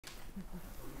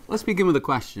Let's begin with a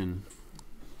question.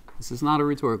 This is not a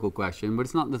rhetorical question, but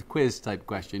it's not the quiz type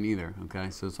question either. Okay,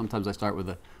 so sometimes I start with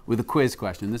a quiz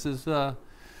question. This is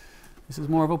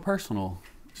more of a personal,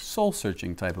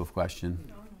 soul-searching type of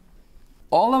question.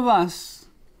 All of us,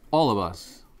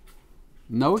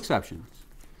 no exceptions,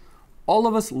 all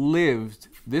of us lived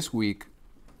this week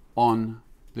on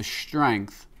the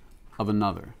strength of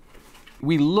another.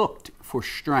 We looked for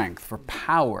strength, for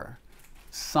power,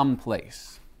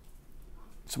 someplace.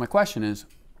 So my question is,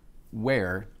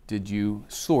 where did you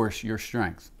source your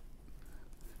strength?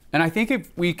 And I think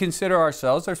if we consider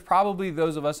ourselves, there's probably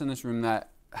those of us in this room that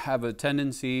have a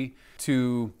tendency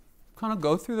to kind of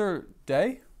go through their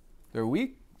day, their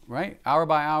week, right? Hour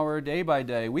by hour, day by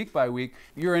day, week by week.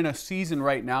 You're in a season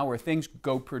right now where things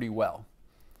go pretty well.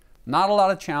 Not a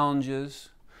lot of challenges,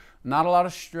 not a lot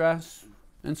of stress.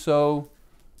 And so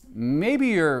maybe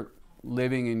you're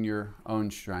living in your own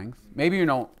strength. Maybe you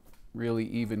don't really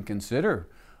even consider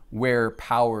where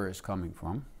power is coming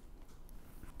from.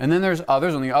 And then there's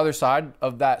others on the other side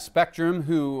of that spectrum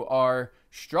who are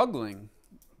struggling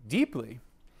deeply.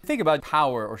 Think about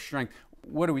power or strength.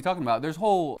 What are we talking about? There's a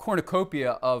whole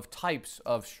cornucopia of types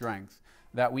of strength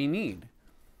that we need.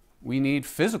 We need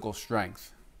physical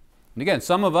strength. And again,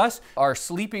 some of us are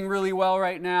sleeping really well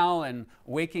right now and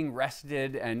waking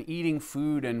rested and eating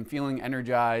food and feeling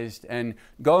energized and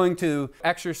going to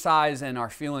exercise and are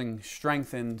feeling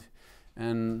strengthened.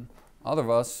 And other of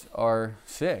us are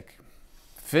sick,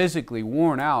 physically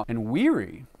worn out and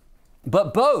weary.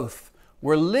 But both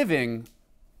were living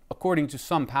according to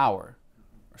some power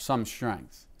or some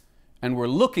strength. And we're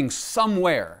looking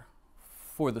somewhere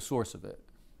for the source of it.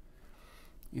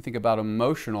 You think about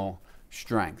emotional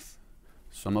strength.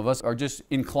 Some of us are just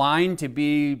inclined to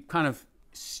be kind of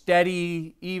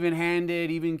steady, even-handed,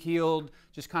 even-keeled,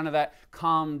 just kind of that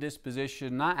calm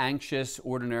disposition, not anxious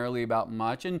ordinarily about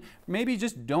much, and maybe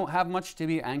just don't have much to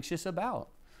be anxious about.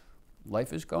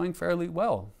 Life is going fairly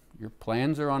well. Your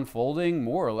plans are unfolding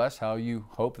more or less how you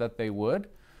hope that they would.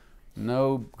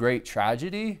 No great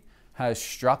tragedy has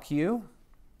struck you.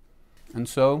 And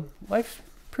so life's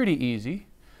pretty easy.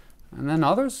 And then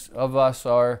others of us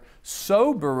are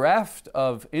so bereft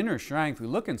of inner strength, we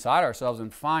look inside ourselves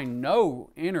and find no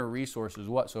inner resources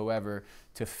whatsoever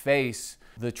to face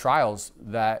the trials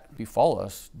that befall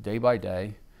us day by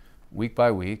day, week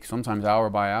by week, sometimes hour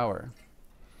by hour.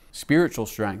 Spiritual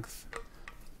strength.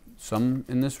 Some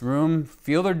in this room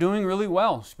feel they're doing really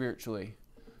well spiritually.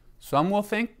 Some will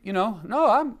think,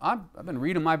 no, I've been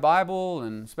reading my Bible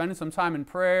and spending some time in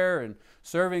prayer and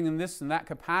serving in this and that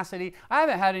capacity. I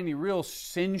haven't had any real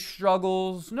sin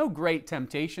struggles, no great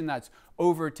temptation that's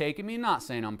overtaken me. Not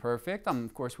saying I'm perfect.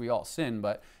 Of course, we all sin,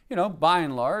 but, by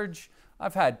and large,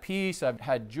 I've had peace, I've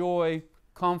had joy,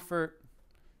 comfort.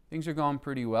 Things are going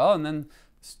pretty well. And then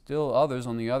still others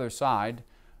on the other side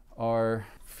are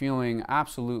feeling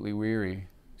absolutely weary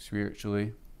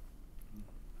spiritually.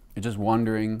 You're just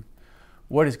wondering,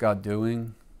 what is God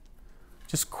doing?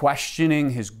 Just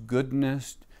questioning His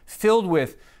goodness, filled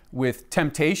with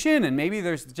temptation, and maybe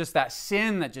there's just that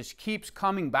sin that just keeps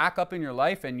coming back up in your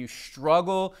life and you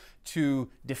struggle to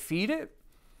defeat it.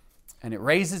 And it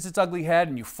raises its ugly head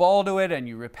and you fall to it and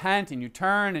you repent and you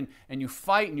turn and you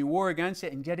fight and you war against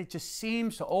it, and yet it just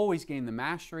seems to always gain the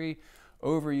mastery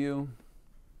over you.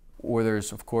 Or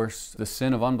there's, of course, the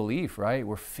sin of unbelief, right?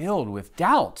 We're filled with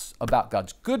doubts about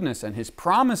God's goodness and His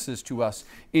promises to us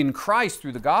in Christ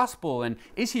through the gospel. And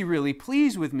is He really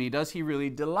pleased with me? Does He really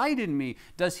delight in me?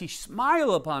 Does He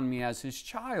smile upon me as His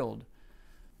child?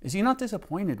 Is He not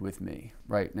disappointed with me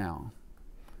right now?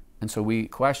 And so we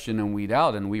question and we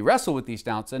doubt and we wrestle with these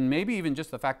doubts. And maybe even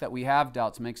just the fact that we have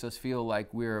doubts makes us feel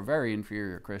like we're a very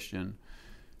inferior Christian.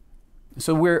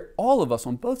 So we're all of us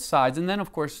on both sides. And then,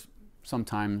 of course,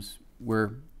 sometimes we're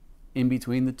in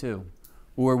between the two,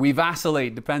 or we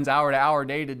vacillate, depends hour to hour,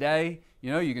 day to day.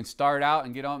 You can start out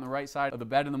and get on the right side of the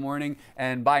bed in the morning,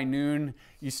 and by noon,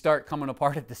 you start coming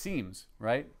apart at the seams,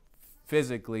 right?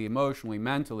 Physically, emotionally,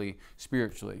 mentally,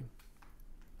 spiritually.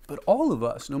 But all of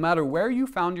us, no matter where you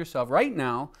found yourself right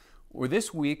now, or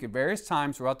this week, at various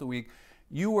times throughout the week,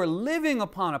 you are living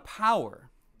upon a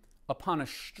power, upon a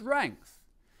strength.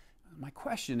 My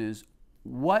question is,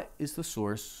 what is the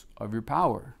source of your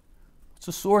power? What's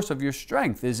the source of your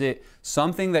strength? Is it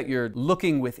something that you're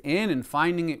looking within and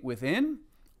finding it within?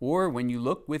 Or when you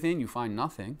look within, you find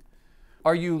nothing?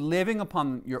 Are you living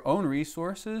upon your own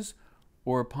resources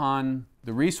or upon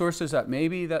the resources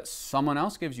that someone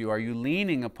else gives you? Are you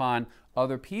leaning upon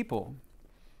other people?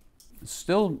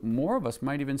 Still, more of us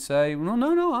might even say,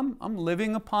 no, I'm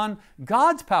living upon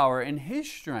God's power and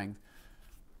His strength.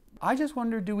 I just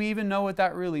wonder, do we even know what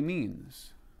that really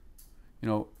means? You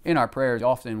know, in our prayers,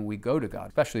 often we go to God,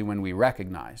 especially when we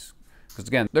recognize. Because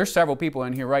again, there's several people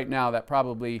in here right now that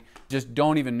probably just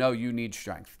don't even know you need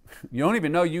strength. You don't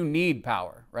even know you need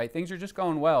power, right? Things are just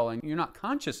going well and you're not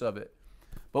conscious of it.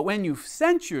 But when you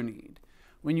sense your need,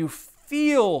 when you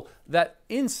feel that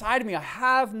inside of me, I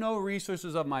have no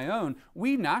resources of my own,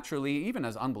 we naturally, even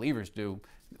as unbelievers do,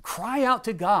 cry out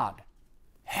to God,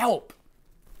 help.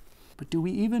 But do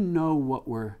we even know what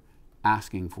we're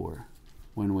asking for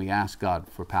when we ask God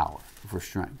for power, for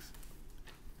strength?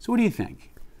 So what do you think?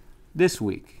 This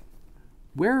week,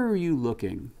 where are you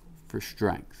looking for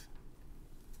strength?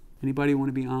 Anybody want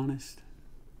to be honest?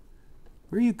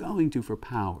 Where are you going to for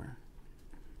power?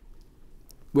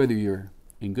 Whether you're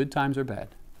in good times or bad.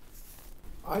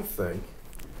 I think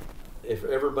if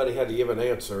everybody had to give an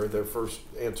answer, their first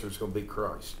answer is going to be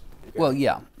Christ. Okay? Well,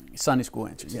 yeah, Sunday school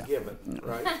answer, It's yeah. a given,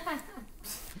 right?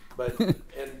 But,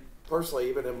 and personally,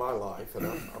 even in my life, and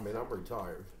I'm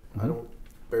retired, I don't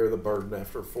bear the burden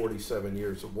after 47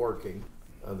 years of working,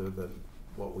 other than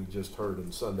what we just heard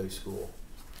in Sunday school,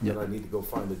 that I need to go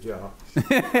find a job.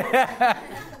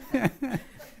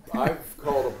 I've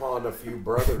called upon a few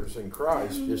brothers in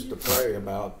Christ just to pray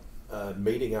about a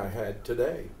meeting I had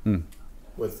today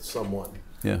with someone,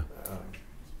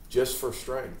 just for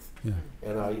strength. Yeah.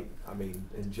 And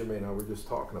and Jimmy and I were just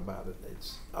talking about it.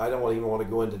 I don't even want to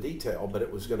go into detail, but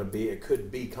it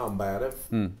could be combative,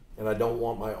 and I don't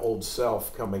want my old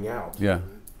self coming out. Yeah.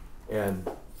 And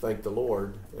thank the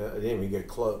Lord, I didn't even get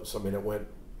close. I mean,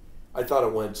 I thought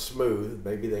it went smooth.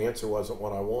 Maybe the answer wasn't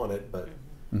what I wanted, but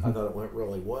I thought it went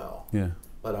really well. Yeah.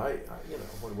 But I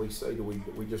when we say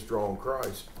we just draw on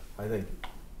Christ, I think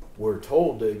we're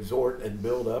told to exhort and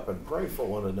build up and pray for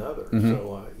one another.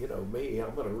 So,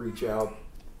 I'm going to reach out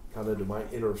kind of to my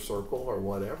inner circle or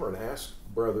whatever and ask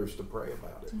brothers to pray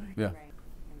about it. Yeah.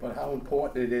 But how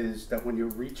important it is that when you're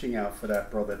reaching out for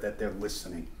that brother, that they're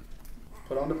listening.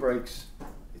 Put on the brakes.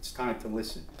 It's time to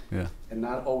listen. Yeah. And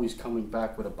not always coming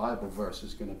back with a Bible verse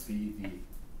is going to be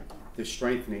the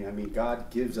strengthening. I mean,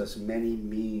 God gives us many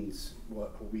means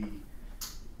what we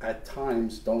at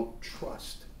times don't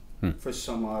trust for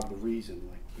some odd reason.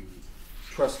 Like we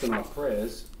trust in our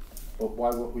prayers, but why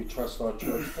would we trust our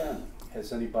church family?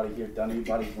 Has anybody here done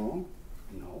anybody wrong?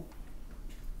 No.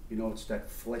 It's that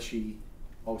fleshy,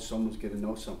 someone's going to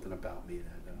know something about me that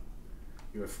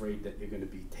you're afraid that you're going to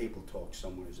be table talk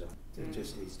somewhere. It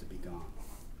just needs to be gone.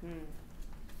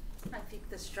 I think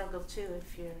the struggle too,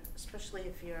 especially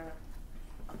if you're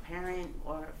a parent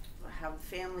or have a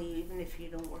family, even if you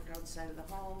don't work outside of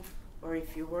the home, or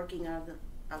if you're working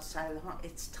outside of the home,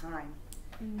 it's time.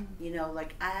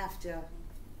 Like I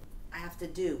have to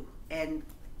do, and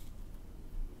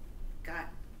God,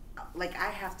 like I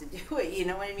have to do it, you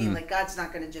know what I mean? Like God's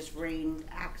not going to just rain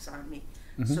acts on me.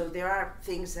 So there are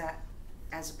things that,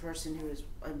 as a person who is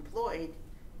employed,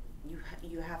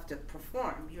 you have to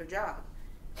perform your job,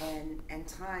 and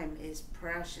time is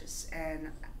precious,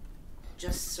 and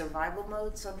just survival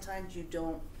mode, sometimes you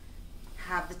don't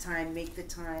have the time, make the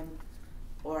time,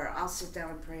 or I'll sit down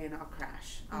and pray and I'll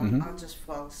crash. I'll just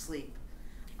fall asleep.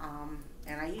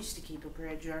 And I used to keep a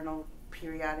prayer journal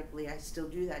periodically. I still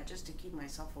do that just to keep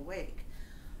myself awake,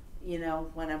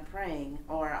 when I'm praying,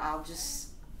 or I'll just,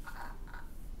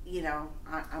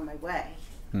 on my way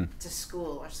to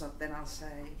school or something, I'll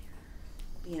say,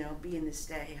 be in this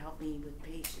day, help me with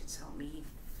patience, help me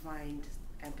find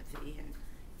empathy, and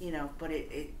but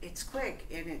it's quick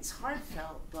and it's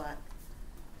heartfelt, but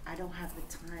I don't have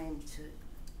the time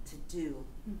to do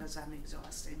because I'm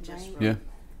exhausted just from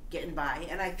getting by,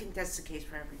 and I think that's the case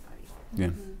for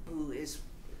everybody who is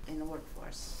in the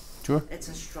workforce. Sure, it's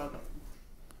a struggle.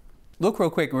 Look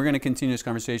real quick, we're going to continue this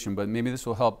conversation, but maybe this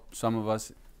will help some of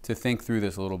us to think through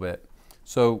this a little bit.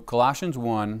 So Colossians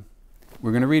 1,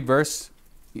 we're going to read verse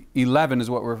 11 is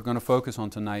what we're going to focus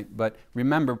on tonight. But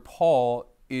remember, Paul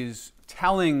is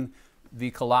telling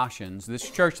the Colossians, this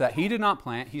church that he did not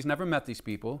plant, he's never met these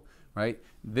people, right?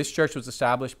 This church was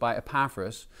established by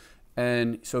Epaphras.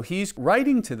 And so he's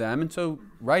writing to them, and so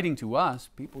writing to us,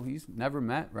 people he's never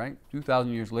met, right?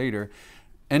 2,000 years later.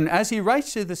 And as he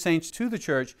writes to the saints, to the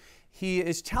church, he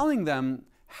is telling them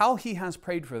how he has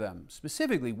prayed for them.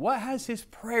 Specifically, what has his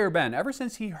prayer been ever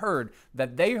since he heard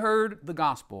that they heard the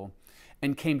gospel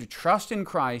and came to trust in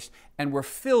Christ and were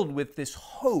filled with this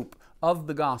hope of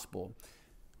the gospel.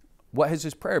 What has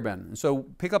his prayer been? And so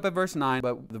pick up at verse 9,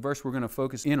 but the verse we're going to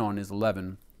focus in on is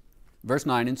 11. Verse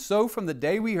 9, and so from the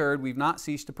day we heard, we've not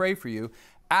ceased to pray for you,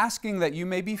 asking that you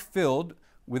may be filled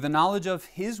with the knowledge of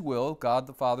his will, God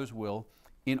the Father's will,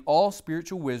 in all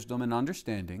spiritual wisdom and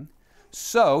understanding,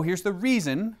 So here's the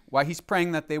reason why he's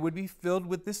praying that they would be filled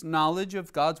with this knowledge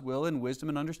of God's will and wisdom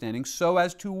and understanding, so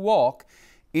as to walk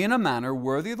in a manner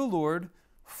worthy of the Lord,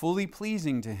 fully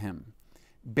pleasing to him,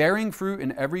 bearing fruit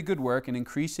in every good work and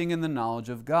increasing in the knowledge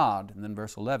of God. And then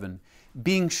verse 11,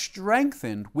 being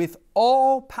strengthened with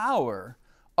all power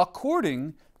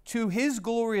according to his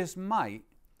glorious might.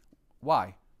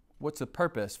 Why? What's the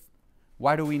purpose?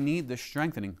 Why do we need this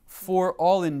strengthening? For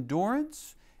all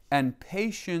endurance and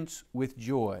patience with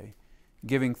joy,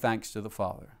 giving thanks to the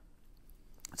Father.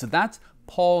 So that's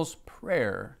Paul's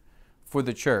prayer for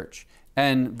the church.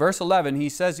 And verse 11, he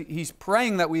says he's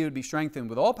praying that we would be strengthened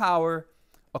with all power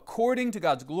according to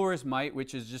God's glorious might,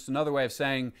 which is just another way of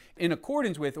saying in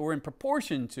accordance with or in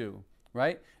proportion to,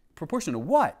 right? Proportion to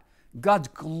what? God's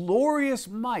glorious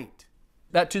might.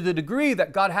 That to the degree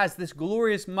that God has this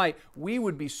glorious might, we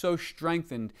would be so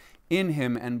strengthened in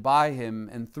him and by him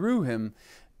and through him.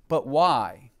 But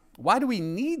why? Why do we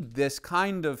need this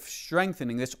kind of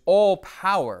strengthening, this all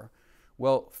power?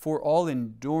 Well, for all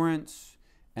endurance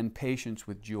and patience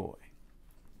with joy.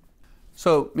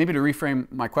 So maybe to reframe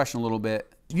my question a little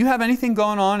bit, do you have anything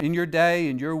going on in your day,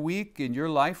 in your week, in your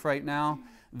life right now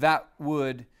that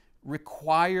would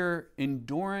require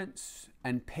endurance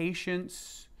and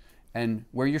patience, and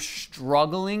where you're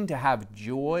struggling to have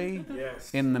joy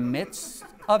in the midst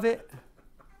of it?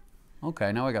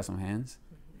 Okay, now I got some hands.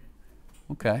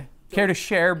 Okay. Care to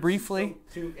share briefly?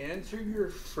 So to answer your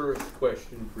first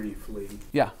question briefly.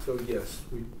 Yeah. So yes,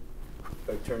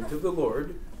 I turn to the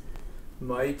Lord.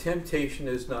 My temptation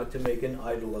is not to make an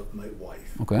idol of my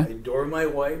wife. Okay. I adore my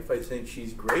wife. I think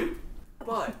she's great.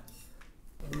 But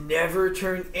never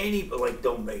turn anybody, like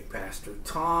don't make Pastor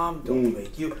Tom, don't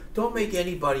make you, don't make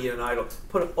anybody an idol.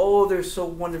 They're so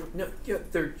wonderful. No, yeah,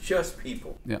 they're just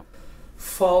people. Yeah.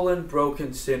 Fallen,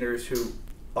 broken sinners who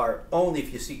are only,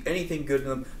 if you see anything good in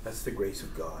them, that's the grace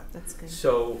of God. That's good.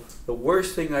 So the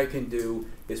worst thing I can do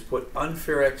is put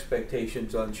unfair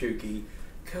expectations on Chuki,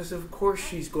 because of course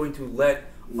she's going to let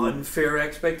unfair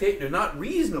expectations. They're not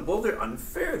reasonable, they're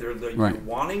unfair. They're like Right. you're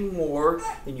wanting more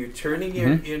and you're turning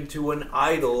it into an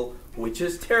idol, which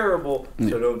is terrible.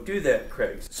 So don't do that,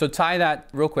 Craig. So tie that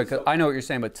real quick. So- I know what you're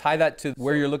saying, but tie that to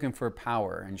where you're looking for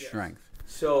power and strength.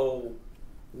 So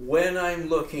when I'm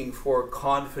looking for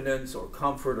confidence or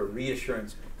comfort or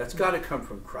reassurance, that's got to come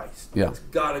from Christ. Yeah. That's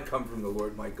got to come from the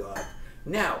Lord my God.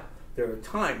 Now, there are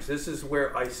times, this is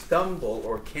where I stumble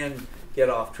or can get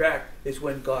off track, is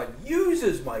when God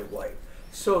uses my wife.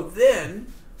 So then,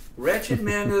 wretched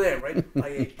man of them,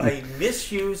 right? I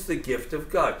misuse the gift of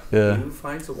God. Yeah. He who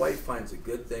finds a wife finds a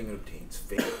good thing and obtains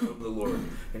favor from the Lord.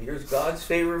 And here's God's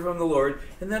favor from the Lord.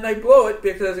 And then I blow it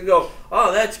because I go,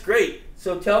 oh, that's great.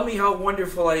 So tell me how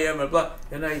wonderful I am, and blah.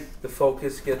 And the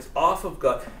focus gets off of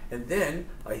God. And then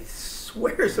I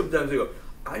swear sometimes I go,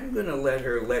 I'm going to let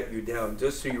her let you down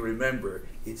just so you remember,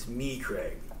 it's me,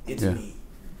 Craig. It's me.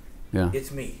 Yeah.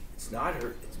 It's me. It's not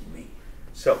her. It's me.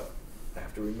 So I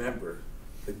have to remember,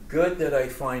 the good that I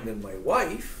find in my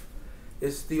wife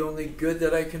is the only good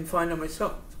that I can find in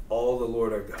myself. It's all the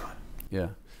Lord our God. Yeah.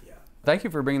 Yeah. Thank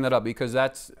you for bringing that up, because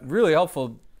that's really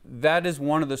helpful. That is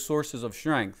one of the sources of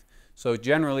strength. So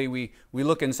generally we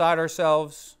look inside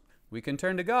ourselves, we can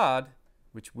turn to God,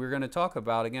 which we're going to talk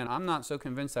about. Again, I'm not so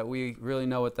convinced that we really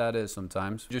know what that is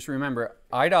sometimes. Just remember,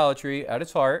 idolatry at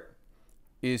its heart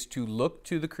is to look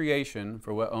to the creation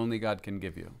for what only God can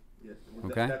give you. Yeah,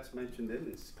 Okay. That's mentioned in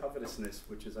this covetousness,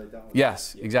 which is idolatry.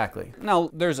 Yes, exactly. Now,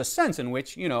 there's a sense in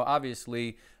which,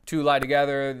 obviously, two lie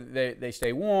together, they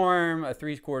stay warm, a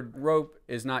three-cord rope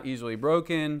is not easily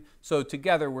broken, so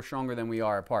together we're stronger than we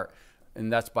are apart.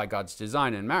 And that's by God's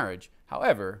design in marriage.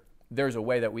 However, there's a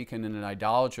way that we can, in an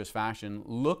idolatrous fashion,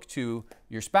 look to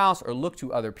your spouse or look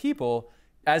to other people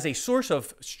as a source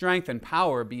of strength and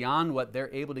power beyond what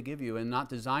they're able to give you and not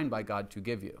designed by God to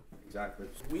give you. Exactly.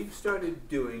 We've started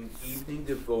doing evening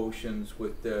devotions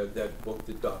with that book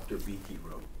that Dr. Beakey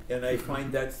wrote. And I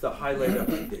find that's the highlight of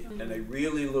my day. And I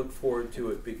really look forward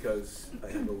to it because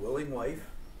I have a willing wife,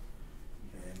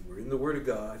 and we're in the Word of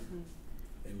God,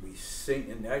 and we sing.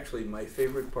 And actually, my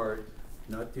favorite part,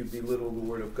 not to belittle the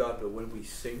Word of God, but when we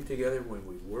sing together, when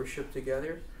we worship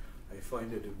together, I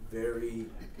find it a very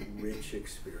rich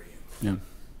experience. Yeah.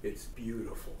 It's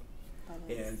beautiful.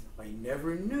 And I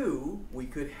never knew we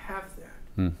could have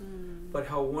that. But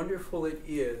how wonderful it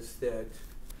is that,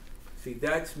 see,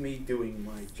 that's me doing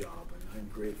my job, and I'm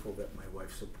grateful that my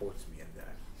wife supports me in that.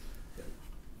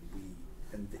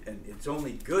 And it's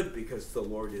only good because the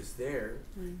Lord is there,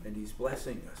 and He's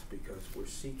blessing us because we're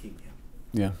seeking Him.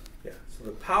 Yeah. Yeah. So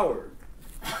the power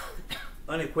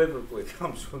unequivocally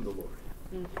comes from the Lord.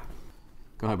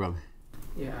 Go ahead, brother.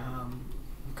 Yeah, I'm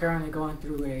currently going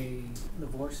through a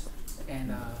divorce,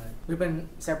 and we've been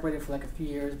separated for like a few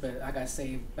years, but I got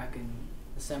saved back in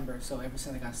December, so ever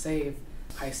since I got saved,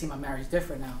 I see my marriage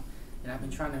different now, and I've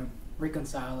been trying to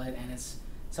reconcile it, and it's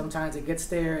sometimes it gets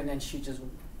there, and then she just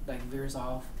like veers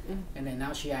off, and then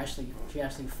now she actually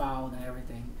filed and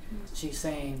everything. She's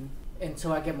saying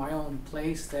until I get my own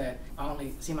place that I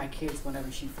only see my kids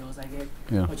whenever she feels like it,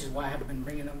 which is why I haven't been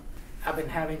bringing them. I've been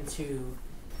having to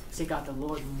seek out the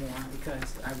Lord more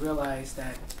because I realize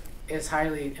that it's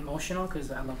highly emotional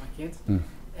because I love my kids,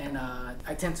 and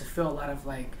I tend to feel a lot of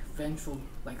like vengeful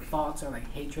like thoughts or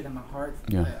like hatred in my heart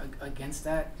against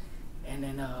that, and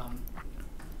then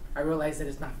I realize that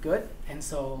it's not good, and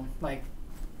so like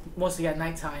mostly at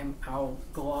nighttime I'll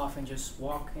go off and just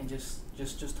walk and just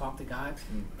talk to God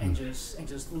and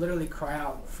just literally cry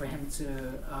out for Him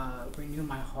to renew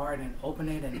my heart and open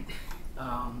it, and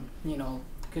you know,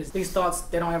 because these thoughts,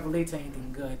 they don't ever lead to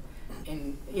anything good,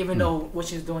 and even though what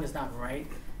she's doing is not right,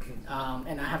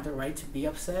 and I have the right to be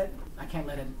upset, I can't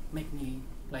let it make me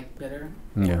like bitter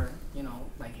or you know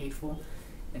like hateful,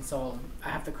 and so I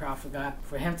have to cry out for God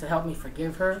for Him to help me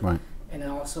forgive her, and then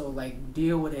also like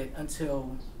deal with it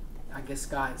until I guess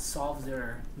God solves it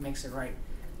or makes it right,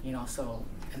 you know. So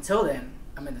until then,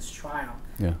 I'm in this trial,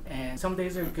 and some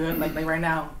days are good, like right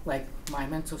now, like my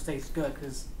mental state's good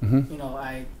because you know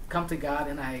I come to God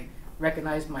and I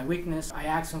recognize my weakness. I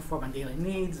ask Him for my daily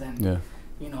needs and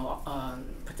you know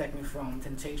protect me from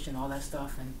temptation, all that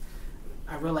stuff. And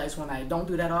I realize when I don't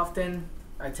do that often,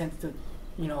 I tend to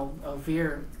you know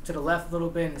veer to the left a little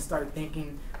bit and start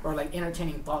thinking or like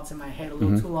entertaining thoughts in my head a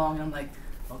little too long, and I'm like,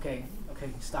 okay,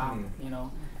 stop, you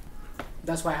know.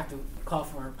 That's why I have to call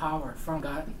for power from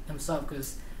God Himself,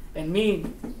 because in me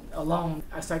alone,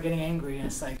 I start getting angry, and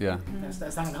it's like, that's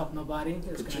not going to help nobody.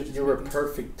 You're a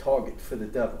perfect target for the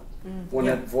devil. When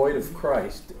that void of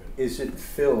Christ isn't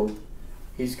filled,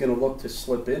 he's going to look to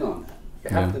slip in on that. You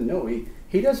have to know,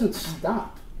 he doesn't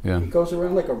stop. He goes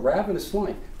around like a ravenous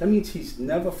lion. That means he's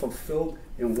never fulfilled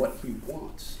in what he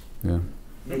wants. You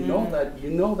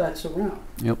know that's around.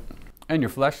 And your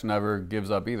flesh never gives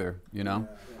up either, you know.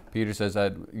 Peter says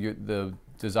that the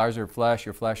desires of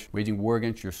your flesh waging war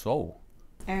against your soul.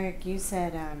 Eric, you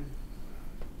said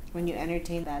when you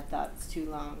entertain bad thoughts too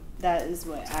long, that is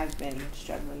what I've been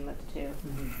struggling with too.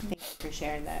 Thank you for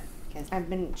sharing that, because I've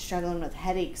been struggling with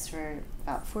headaches for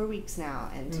about 4 weeks now,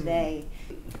 and today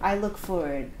I look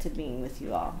forward to being with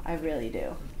you all. I really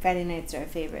do. Friday nights are a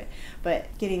favorite, but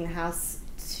getting the house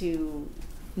to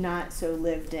not so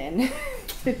lived in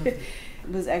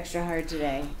was extra hard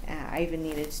today. I even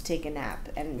needed to take a nap,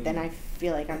 and then I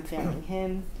feel like I'm failing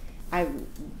him. I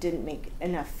didn't make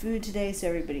enough food today, so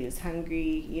everybody was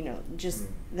hungry. You know, just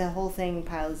the whole thing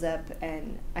piles up,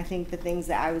 and I think the things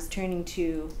that I was turning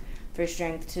to for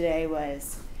strength today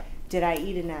was, did I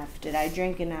eat enough? Did I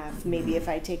drink enough? Maybe if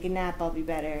I take a nap, I'll be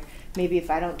better. Maybe if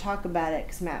I don't talk about it,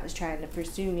 because Matt was trying to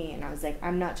pursue me, and I was like,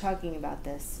 I'm not talking about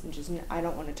this. I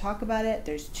don't want to talk about it.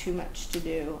 There's too much to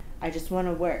do. I just want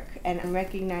to work. And I'm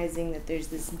recognizing that there's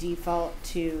this default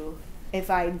to, if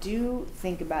I do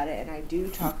think about it and I do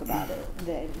talk about it,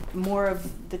 then more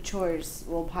of the chores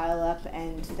will pile up,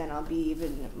 and then I'll be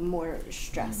even more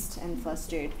stressed and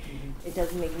flustered. It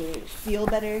doesn't make me feel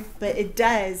better, but it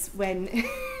does when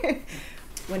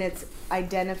when it's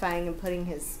identifying and putting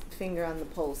his finger on the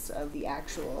pulse of the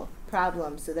actual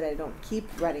problem, so that I don't keep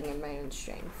running in my own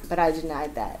strength. But I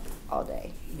denied that all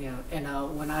day. Yeah, and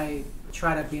when I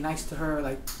try to be nice to her,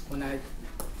 like when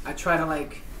I try to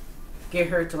like get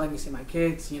her to let me see my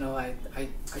kids, you know, I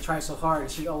try so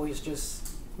hard. She always just,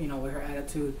 you know, with her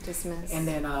attitude, dismiss. And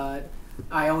then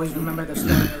I always remember the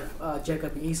story of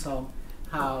Jacob and Esau,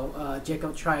 how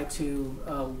Jacob tried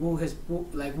to woo his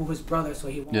brother so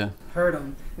he won't hurt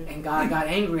him, and God got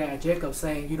angry at Jacob,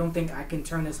 saying, "You don't think I can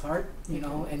turn his heart, you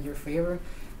know, in your favor?"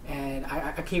 And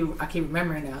I keep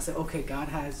remembering that. I said, okay, God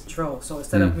has control. So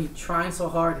instead of me trying so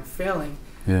hard and failing,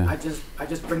 I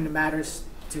just bring the matters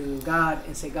to God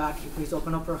and say, God, can you please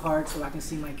open up her heart so I can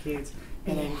see my kids?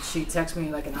 And then she texts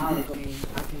me like an hour ago, and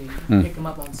I can pick them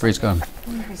up on Sunday. Praise God.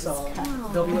 So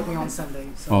they'll be with me on Sunday.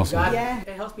 So awesome. God,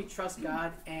 it helps me trust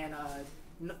God, and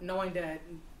knowing that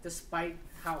despite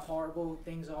how horrible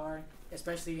things are,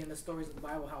 especially in the stories of the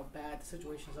Bible, how bad the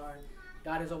situations are,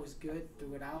 God is always good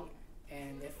through it out.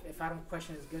 And if I don't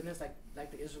question His goodness,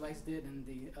 like the Israelites did in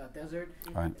the desert,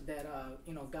 that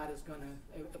you know, God is gonna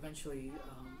eventually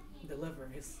deliver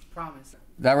His promise.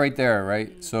 That right there,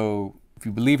 right? So if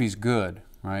you believe He's good,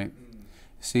 right?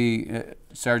 See,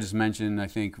 Sarah just mentioned, I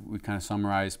think we kind of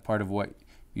summarized part of what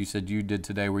you said you did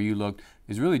today, where you looked,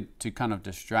 is really to kind of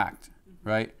distract,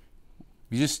 right?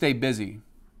 You just stay busy.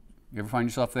 You ever find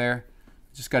yourself there?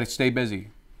 You just got to stay busy.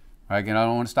 Right? And I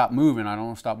don't want to stop moving. I don't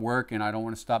want to stop working. I don't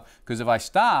want to stop. Because if I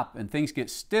stop and things get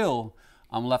still,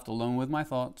 I'm left alone with my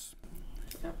thoughts.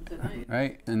 It happens at night.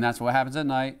 Right? And that's what happens at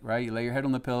night, right? You lay your head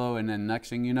on the pillow, and then next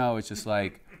thing you know, it's just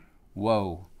like,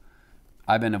 whoa,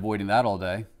 I've been avoiding that all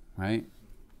day, right?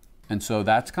 And so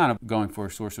that's kind of going for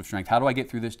a source of strength. How do I get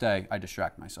through this day? I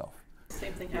distract myself.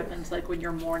 Same thing happens like when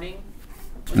you're mourning.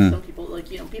 Like some people, like,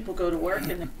 you know, people go to work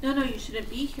and no, you shouldn't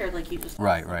be here. Like, you just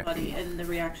lost somebody, and the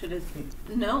reaction is,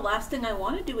 no. Last thing I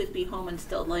want to do is be home and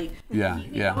still keep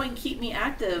me going, keep me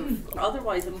active.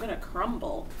 Otherwise, I'm gonna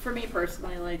crumble. For me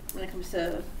personally, like when it comes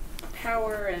to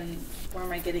power and where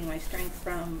am I getting my strength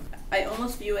from, I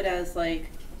almost view it as like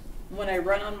when I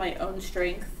run on my own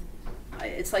strength,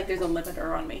 it's like there's a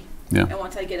limiter on me. Yeah. And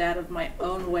once I get out of my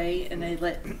own way and I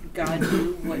let God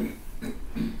do what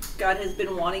God has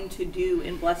been wanting to do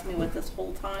and bless me with this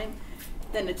whole time,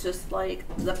 then it's just like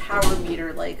the power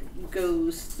meter like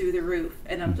goes through the roof,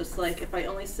 and I'm just like, if I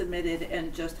only submitted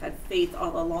and just had faith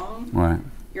all along, Right.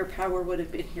 your power would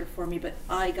have been here for me, but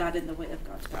I got in the way of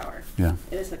God's power. Yeah.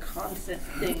 It is a constant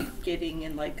thing getting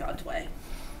in like God's way.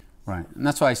 Right. And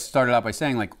that's why I started out by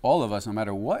saying, like, all of us, no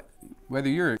matter what, whether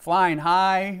you're flying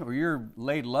high or you're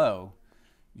laid low,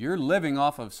 you're living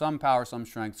off of some power, some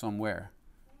strength somewhere,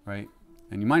 right?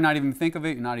 And you might not even think of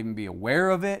it, you not even be aware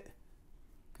of it,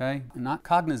 okay? And not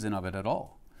cognizant of it at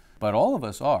all. But all of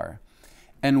us are.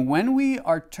 And when we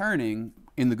are turning,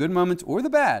 in the good moments or the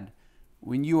bad,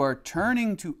 when you are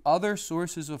turning to other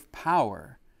sources of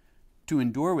power to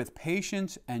endure with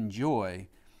patience and joy,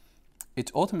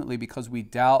 it's ultimately because we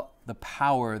doubt the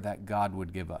power that God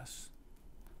would give us.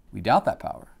 We doubt that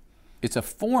power. It's a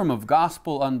form of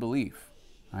gospel unbelief,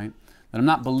 right? That I'm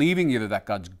not believing either that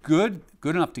God's good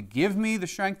enough to give me the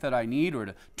strength that I need, or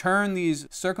to turn these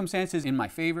circumstances in my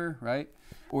favor, right?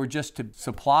 Or just to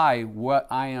supply what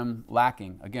I am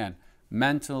lacking. Again,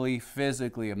 mentally,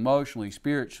 physically, emotionally,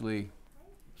 spiritually.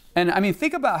 And I mean,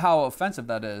 think about how offensive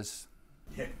that is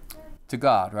to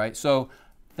God, right? So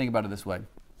think about it this way.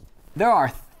 There are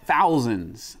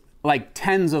thousands, like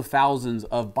tens of thousands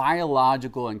of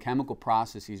biological and chemical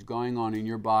processes going on in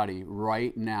your body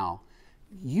right now.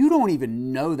 You don't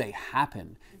even know they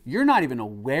happen. You're not even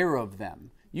aware of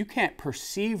them. You can't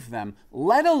perceive them,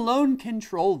 let alone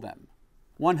control them.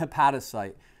 One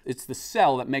hepatocyte, it's the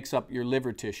cell that makes up your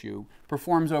liver tissue,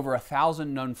 performs over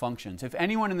 1,000 known functions. If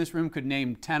anyone in this room could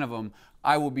name 10 of them,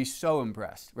 I will be so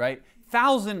impressed, right?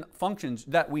 1,000 functions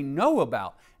that we know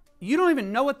about. You don't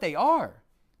even know what they are,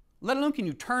 let alone can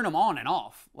you turn them on and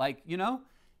off, like, you know?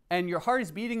 And your heart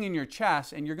is beating in your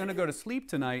chest, and you're going to go to sleep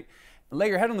tonight, lay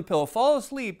your head on the pillow, fall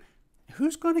asleep.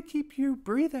 Who's going to keep you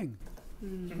breathing?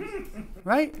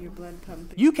 Right? Your blood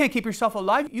pumping. You can't keep yourself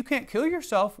alive. You can't kill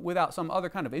yourself without some other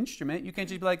kind of instrument. You can't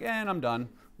just be like, and I'm done.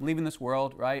 I'm leaving this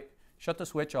world, right? Shut the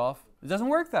switch off. It doesn't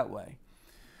work that way.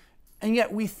 And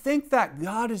yet we think that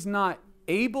God is not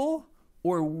able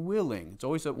or willing. It's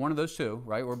always one of those two,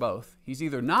 right? Or both. He's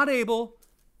either not able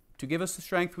to give us the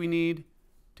strength we need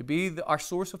to be our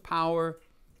source of power,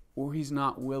 or he's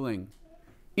not willing.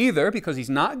 Either because he's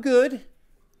not good,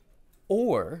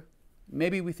 or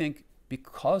maybe we think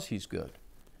because he's good,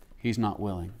 he's not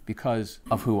willing because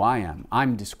of who I am.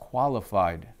 I'm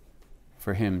disqualified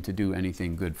for him to do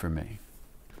anything good for me.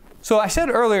 So I said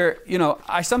earlier, you know,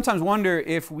 I sometimes wonder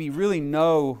if we really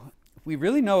know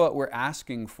what we're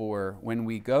asking for when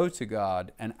we go to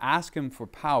God and ask him for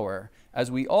power, as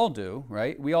we all do,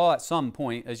 right? We all at some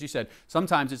point, as you said,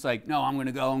 sometimes it's like, no, I'm going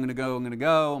to go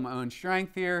on my own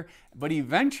strength here. But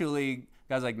eventually,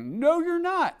 God's like, no, you're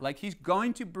not. Like, he's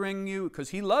going to bring you, because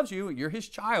he loves you, you're his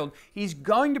child, he's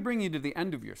going to bring you to the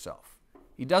end of yourself.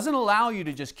 He doesn't allow you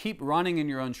to just keep running in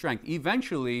your own strength.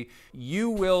 Eventually, you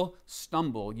will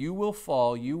stumble, you will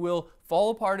fall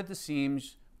apart at the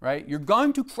seams, right? You're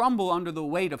going to crumble under the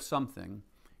weight of something.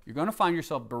 You're going to find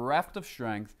yourself bereft of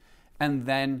strength, and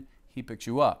then he picks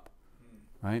you up,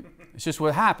 right? It's just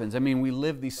what happens. I mean, we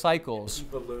live these cycles.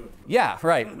 Yeah,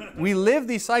 right. We live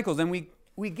these cycles, and we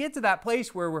get to that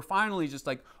place where we're finally just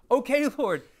like, okay,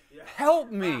 Lord, help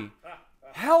me.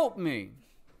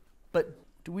 But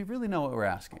do we really know what we're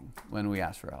asking when we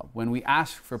ask for help? When we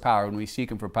ask for power, when we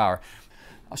seek him for power?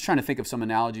 I was trying to think of some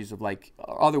analogies of like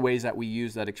other ways that we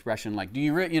use that expression. Like,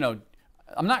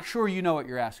 I'm not sure you know what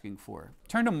you're asking for.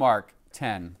 Turn to Mark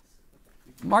 10.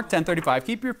 Mark 10:35.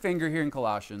 Keep your finger here in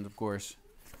Colossians, of course.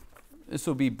 This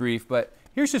will be brief, but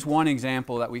here's just one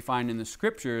example that we find in the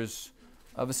scriptures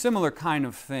of a similar kind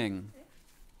of thing.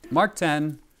 Mark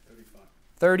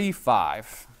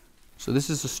 10:35. So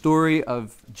this is the story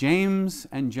of James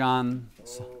and John,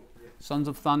 sons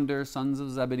of thunder, sons of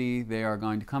Zebedee, they are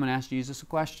going to come and ask Jesus a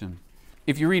question.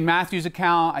 If you read Matthew's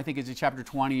account, I think it's in chapter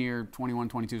 20 or 21,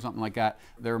 22, something like that,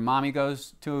 their mommy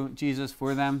goes to Jesus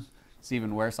for them. It's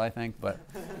even worse, I think, but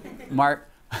Mark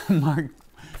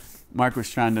was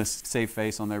trying to save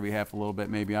face on their behalf a little bit,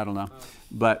 maybe, I don't know.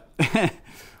 But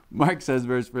Mark says,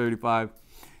 verse 35,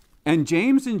 and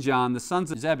James and John, the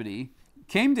sons of Zebedee,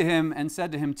 came to him and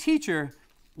said to him, Teacher,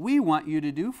 we want you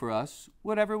to do for us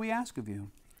whatever we ask of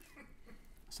you.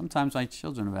 Sometimes my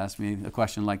children have asked me a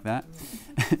question like that.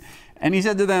 And he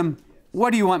said to them,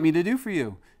 what do you want me to do for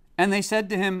you? And they said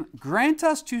to him, grant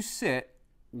us to sit,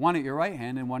 one at your right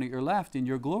hand and one at your left, in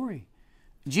your glory.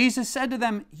 Jesus said to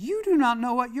them, you do not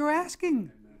know what you're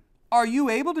asking. Are you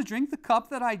able to drink the cup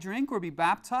that I drink or be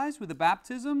baptized with the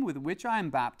baptism with which I am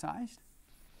baptized?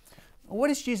 What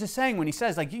is Jesus saying when he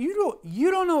says, like, you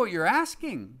don't know what you're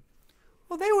asking?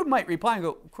 Well, they might reply and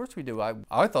go, of course we do.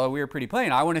 I thought we were pretty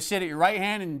plain. I want to sit at your right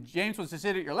hand and James wants to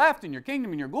sit at your left in your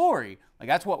kingdom and your glory. Like,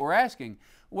 that's what we're asking.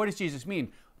 What does Jesus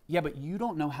mean? Yeah, but you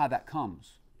don't know how that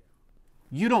comes.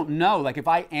 You don't know. Like, if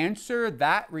I answer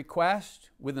that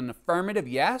request with an affirmative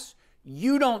yes,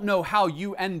 you don't know how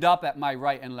you end up at my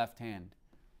right and left hand.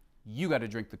 You got to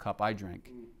drink the cup I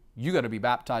drink. You got to be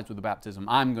baptized with the baptism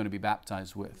I'm going to be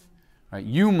baptized with. Right?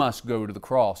 You must go to the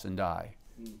cross and die.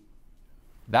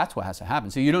 That's what has to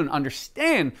happen. So you don't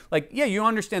understand, like, yeah, you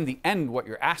understand the end, what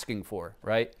you're asking for,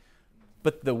 right?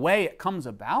 But the way it comes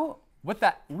about, what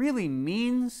that really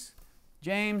means,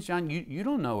 James, John, you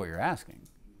don't know what you're asking.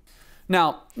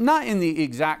 Now, not in the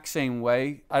exact same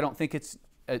way. I don't think it's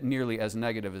nearly as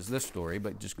negative as this story,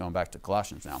 but just going back to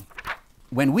Colossians now.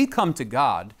 When we come to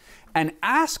God and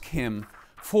ask Him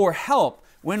for help,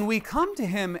 when we come to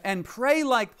Him and pray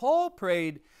like Paul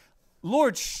prayed,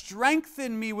 Lord,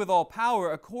 strengthen me with all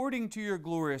power according to your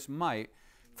glorious might,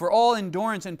 for all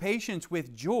endurance and patience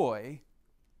with joy.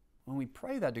 When we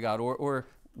pray that to God, or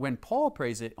when Paul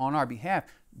prays it on our behalf,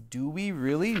 do we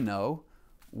really know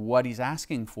what he's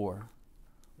asking for?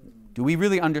 Do we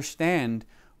really understand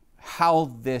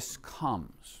how this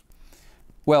comes?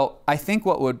 Well, I think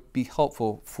what would be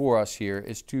helpful for us here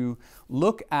is to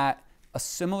look at a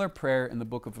similar prayer in the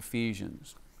book of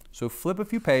Ephesians. So flip a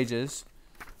few pages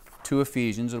to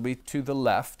Ephesians. It'll be to the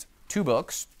left, 2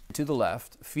 books to the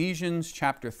left, Ephesians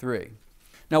chapter 3.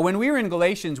 Now, when we were in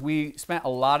Galatians, we spent a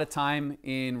lot of time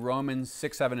in Romans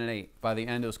 6, 7, and 8. By the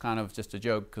end, it was kind of just a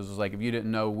joke, because it was like, if you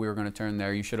didn't know we were going to turn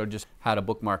there, you should have just had a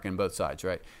bookmark in both sides,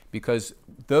 right? Because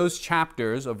those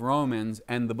chapters of Romans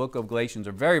and the book of Galatians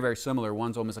are very, very similar.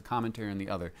 One's almost a commentary on the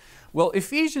other. Well,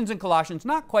 Ephesians and Colossians,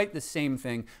 not quite the same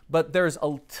thing, but there's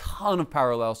a ton of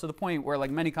parallels, to the point where, like,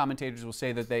 many commentators will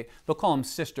say that they'll call them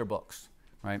sister books.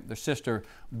 Right? They're sister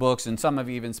books, and some have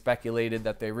even speculated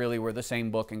that they really were the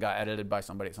same book and got edited by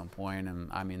somebody at some point,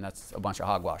 and I mean, that's a bunch of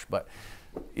hogwash, but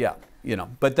yeah,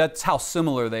 but that's how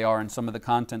similar they are in some of the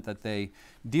content that they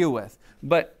deal with.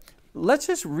 But let's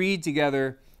just read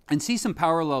together and see some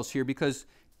parallels here, because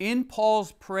in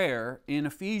Paul's prayer in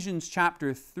Ephesians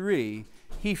chapter 3,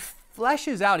 he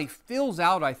fleshes out, he fills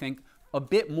out, I think, a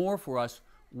bit more for us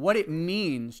what it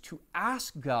means to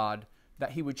ask God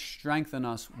that He would strengthen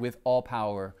us with all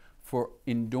power for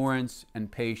endurance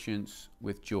and patience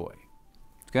with joy.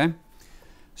 Okay?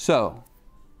 So,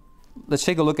 let's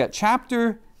take a look at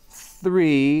chapter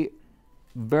 3,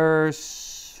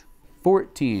 verse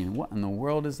 14. What in the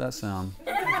world does that sound?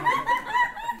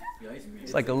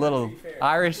 It's like a little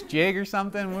Irish jig or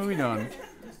something. What are we doing?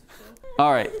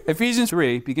 All right, Ephesians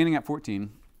 3, beginning at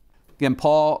 14. Again,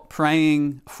 Paul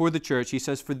praying for the church. He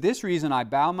says, for this reason I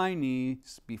bow my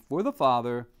knees before the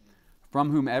Father,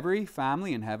 from whom every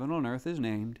family in heaven and on earth is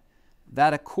named,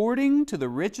 that according to the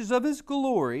riches of His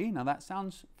glory, now that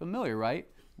sounds familiar, right?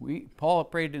 Paul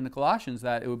prayed in the Colossians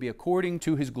that it would be according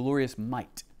to His glorious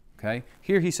might. Okay?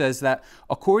 Here he says that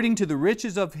according to the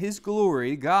riches of His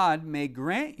glory, God may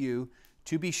grant you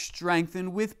to be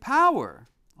strengthened with power.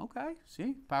 Okay,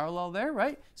 see, parallel there,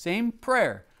 right? Same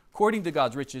prayer. According to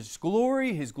God's riches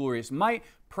glory, His glorious might,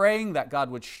 praying that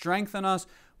God would strengthen us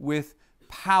with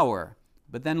power.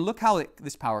 But then look how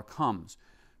this power comes.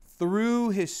 Through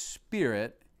His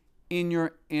Spirit in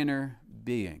your inner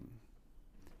being.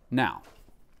 Now,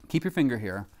 keep your finger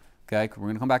here, okay? We're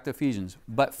going to come back to Ephesians.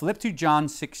 But flip to John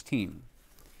 16.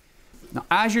 Now,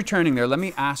 as you're turning there, let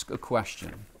me ask a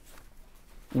question.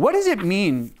 What does it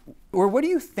mean, or what do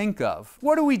you think of?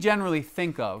 What do we generally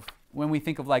think of when we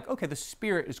think of, like, okay, the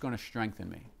Spirit is going to strengthen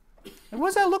me? And what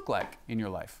does that look like in your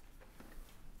life?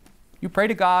 You pray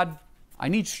to God, I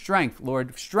need strength,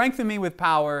 Lord. Strengthen me with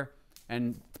power.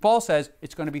 And Paul says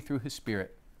it's going to be through His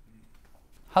Spirit.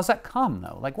 How's that come,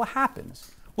 though? Like, what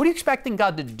happens? What are you expecting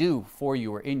God to do for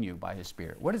you or in you by His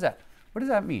Spirit? What does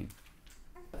that mean?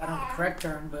 I don't know the correct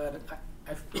term, but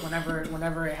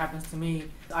whenever it happens to me,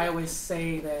 I always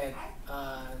say that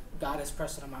God is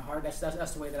present in my heart. That's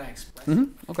the way that I express it.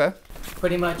 Okay.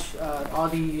 Pretty much all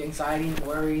the anxiety and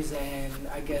worries and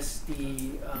I guess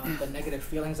the negative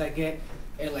feelings I get,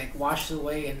 it like washes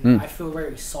away and I feel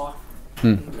very soft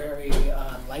and very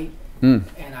light,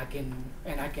 and I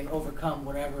can overcome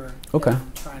whatever that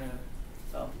I'm trying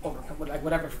to overcome, like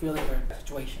whatever feeling or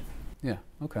situation. Yeah.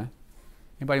 Okay.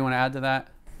 Anybody want to add to that?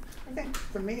 I think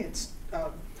for me it's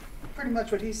pretty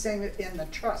much what he's saying in the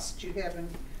trust you have in.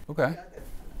 Okay.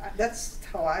 That's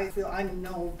how I feel. I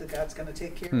know that God's going to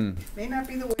take care of it. May not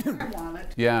be the way I want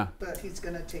it, but He's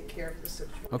going to take care of the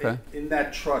situation. Okay. In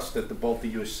that trust that the both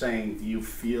of you are saying, do you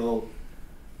feel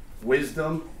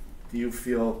wisdom? Do you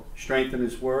feel strength in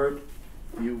His Word?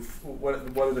 What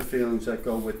are the feelings that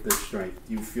go with this strength?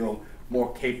 Do you feel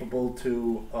more capable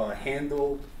to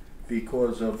handle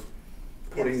because of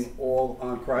putting all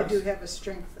on Christ? I do have a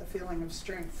feeling of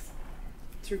strength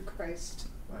through Christ.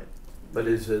 Right. But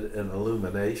is it an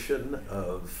illumination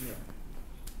of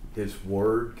His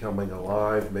Word coming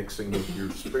alive, mixing with your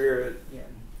spirit? Yeah.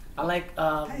 I like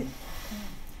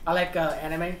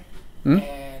anime,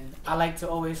 and I like to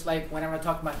always, like, whenever I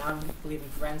talk to my non-believing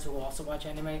friends who also watch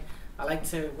anime, I like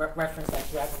to reference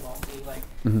like Dragon Ball Z,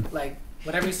 like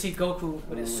whenever you see Goku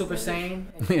with his Super Saiyan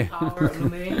and power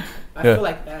illuminating, I feel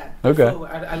like that. Okay.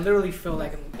 I literally feel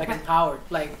like I'm empowered.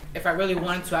 Like if I really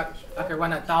wanted to, I could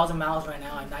run 1,000 miles right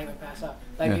now and not even pass out.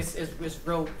 Like it's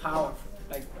real powerful.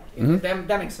 Like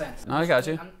that makes sense. No, I got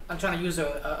you. I'm trying to use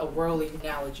a worldly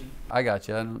analogy. I got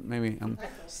you. I don't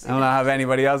know how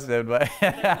anybody else did, but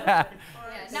yeah,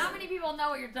 not many people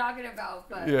know what you're talking about,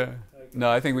 but yeah. No,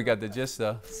 I think we got the gist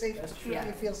though. Safe, you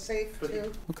feel safe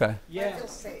too. Okay. Yeah. I feel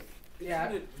safe.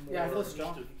 Yeah, I feel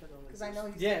strong. Because I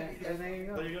know He's there you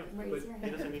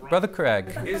go. Brother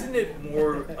Craig. Isn't it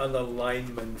more an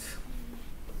alignment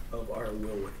of our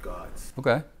will with God's?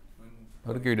 Okay. I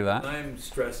would agree to that. When I'm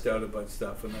stressed out about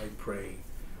stuff and I pray,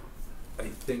 I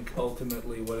think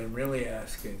ultimately what I'm really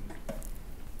asking,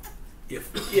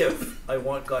 if I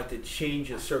want God to change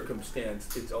a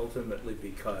circumstance, it's ultimately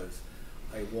because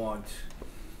I want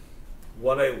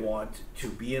what I want to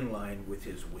be in line with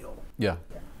His will. Yeah.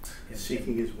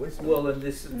 Seeking His wisdom. Well, and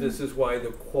this is why the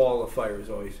qualifier is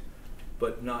always,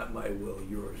 but not my will,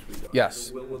 yours be done. Yes.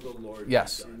 The will of the Lord.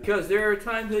 Yes. Be done. Because there are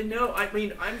times I know. I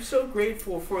mean, I'm so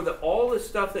grateful for all the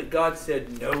stuff that God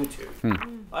said no to.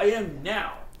 I am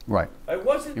now. Right. I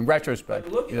wasn't in retrospect.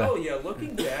 Looking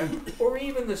back, or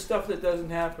even the stuff that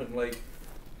doesn't happen. Like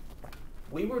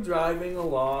we were driving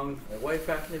along, my wife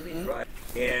happened to be driving,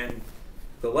 and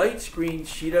the light screen,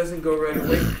 she doesn't go right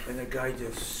away, and the guy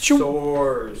just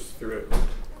soars through.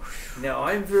 Now,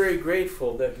 I'm very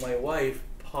grateful that my wife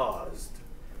paused,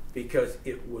 because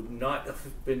it would not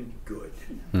have been good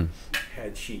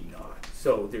had she not.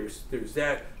 So there's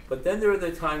that. But then there are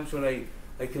the times when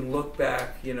I can look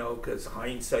back, because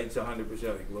hindsight's 100%.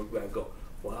 I can look back and go,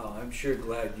 wow, I'm sure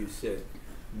glad you said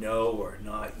no or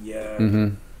not yet.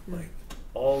 Like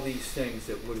all these things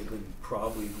that would have been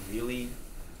probably really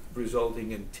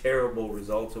resulting in terrible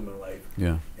results in my life.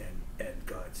 Yeah. And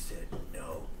God said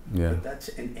no. Yeah. But that's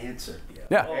an answer.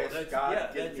 Yeah. Oh,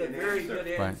 that's a very good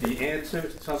answer. Right. The answer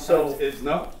sometimes is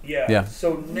no. Yeah.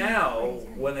 So now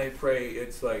when I pray,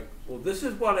 it's like, well, this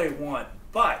is what I want,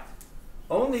 but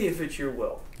only if it's your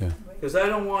will. Yeah. Because I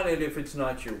don't want it if it's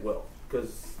not your will.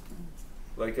 Because,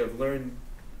 like, I've learned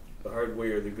the hard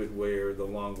way or the good way or the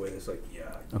long way. It's like,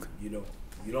 you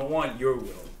don't want your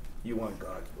will. You want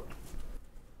God's will.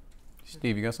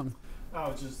 Steve, you got something?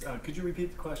 Oh, just could you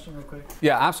repeat the question real quick?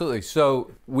 Yeah, absolutely.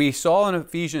 So we saw in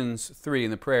Ephesians 3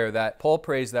 in the prayer that Paul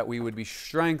prays that we would be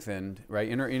strengthened, right,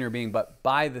 in our inner being, but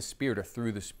by the Spirit or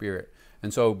through the Spirit.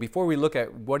 And so before we look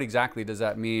at what exactly does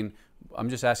that mean, I'm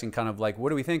just asking kind of like, what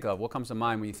do we think of? What comes to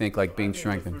mind when you think like being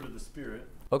strengthened? The fruit of the Spirit.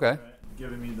 Okay. Right?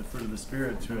 Giving me the fruit of the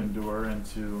Spirit to endure and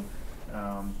to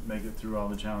make it through all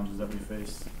the challenges that we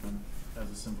face as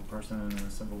a simple person and in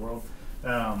a simple world.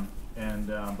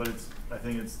 But I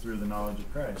think it's through the knowledge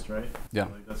of Christ, right? Yeah.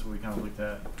 So, like, that's what we kind of looked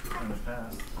at in the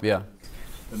past. Yeah.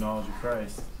 The knowledge of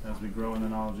Christ. As we grow in the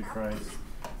knowledge of Christ,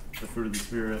 the fruit of the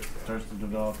Spirit starts to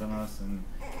develop in us, and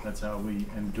that's how we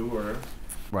endure.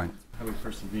 Right. How we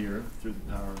persevere through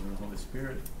the power of the Holy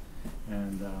Spirit,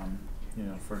 and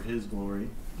for His glory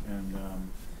and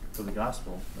for the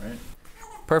gospel, right?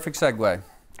 Perfect segue.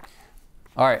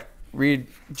 All right, read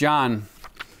John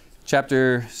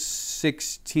chapter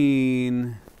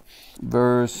 16,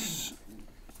 verse,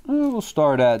 we'll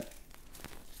start at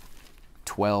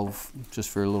 12, just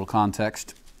for a little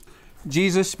context.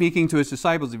 Jesus speaking to his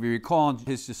disciples, if you recall,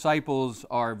 his disciples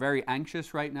are very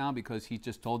anxious right now because he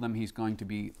just told them he's going to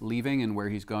be leaving, and where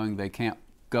he's going they can't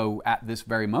go at this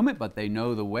very moment, but they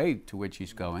know the way to which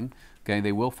he's going. Okay,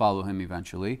 they will follow him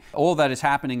eventually. All that is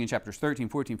happening in chapters 13,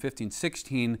 14, 15,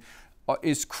 16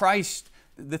 is Christ.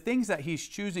 The things that he's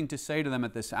choosing to say to them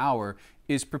at this hour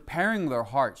is preparing their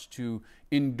hearts to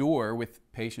endure with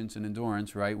patience and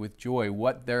endurance, right, with joy,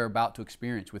 what they're about to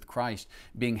experience with Christ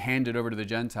being handed over to the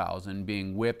Gentiles and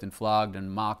being whipped and flogged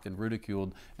and mocked and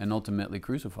ridiculed and ultimately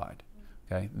crucified.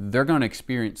 Okay, they're going to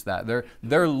experience that.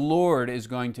 Their Lord is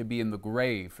going to be in the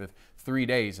grave for 3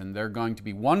 days, and they're going to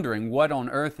be wondering, what on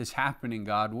earth is happening,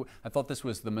 God? I thought this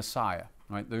was the Messiah,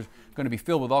 right? They're going to be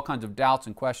filled with all kinds of doubts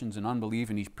and questions and unbelief,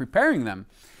 and he's preparing them.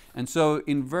 And so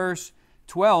in verse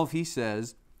 12, he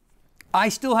says, I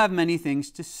still have many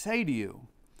things to say to you,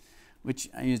 which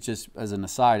is just as an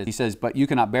aside. He says, but you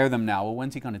cannot bear them now. Well,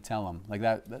 when's he going to tell them? Like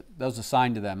that was a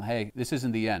sign to them, hey, this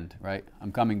isn't the end, right?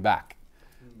 I'm coming back.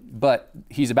 But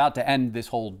he's about to end this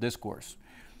whole discourse.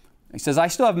 He says, I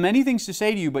still have many things to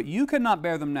say to you, but you cannot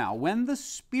bear them now. When the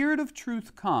Spirit of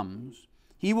truth comes,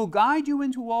 he will guide you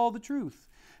into all the truth.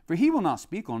 For he will not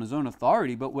speak on his own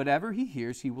authority, but whatever he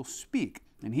hears, he will speak.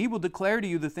 And he will declare to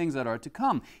you the things that are to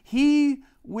come. He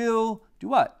will do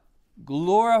what?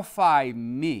 Glorify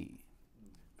me.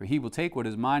 For he will take what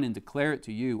is mine and declare it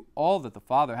to you. All that the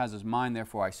Father has is mine.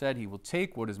 Therefore I said, he will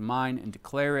take what is mine and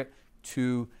declare it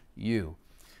to you.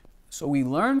 So we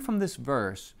learn from this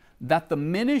verse that the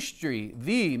ministry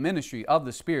of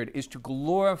the Spirit is to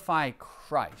glorify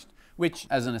Christ. Which,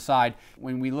 as an aside,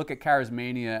 when we look at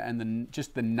charismania and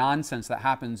just the nonsense that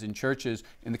happens in churches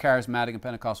in the charismatic and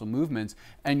Pentecostal movements,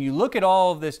 and you look at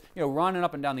all of this, running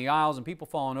up and down the aisles and people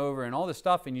falling over and all this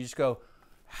stuff, and you just go,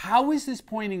 how is this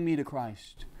pointing me to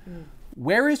Christ?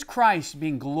 Where is Christ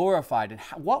being glorified, and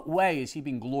what way is he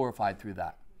being glorified through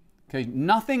that? Okay,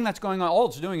 nothing that's going on, all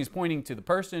it's doing is pointing to the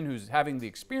person who's having the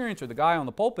experience or the guy on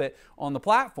the pulpit, on the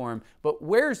platform, but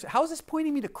how is this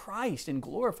pointing me to Christ and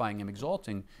glorifying him,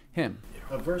 exalting him?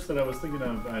 A verse that I was thinking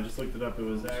of, I just looked it up, it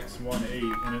was Acts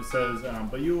 1:8, and it says,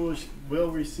 but you will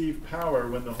receive power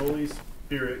when the Holy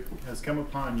Spirit has come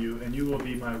upon you, and you will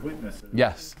be my witnesses.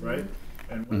 Yes. Right?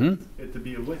 And it to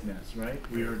be a witness, right?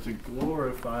 We are to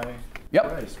glorify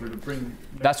Christ. We're to bring...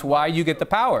 That's why you get the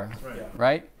power,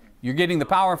 right? You're getting the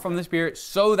power from the Spirit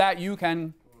so that you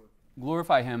can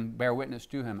glorify him, bear witness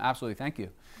to him. Absolutely, thank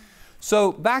you.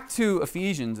 So back to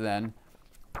Ephesians then,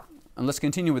 and let's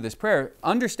continue with this prayer.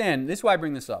 Understand, this is why I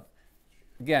bring this up.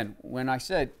 Again, when I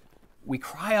said we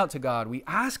cry out to God, we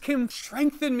ask him,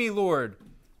 strengthen me, Lord,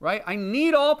 right? I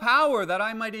need all power that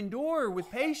I might endure with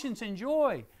patience and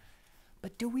joy.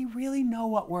 But do we really know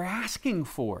what we're asking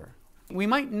for? We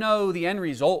might know the end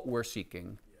result we're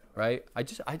seeking. Right? I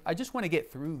just want to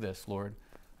get through this, Lord.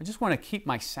 I just want to keep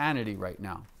my sanity right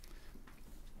now.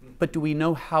 But do we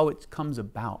know how it comes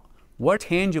about? What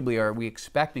tangibly are we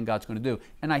expecting God's going to do?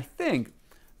 And I think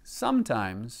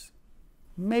sometimes,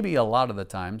 maybe a lot of the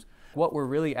times, what we're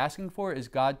really asking for is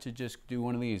God to just do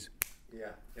one of these.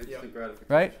 Yeah, instant gratification.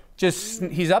 Right? Just,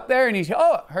 he's up there and he's,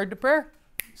 heard the prayer.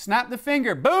 Snap the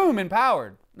finger, boom,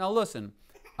 empowered. Now listen,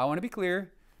 I want to be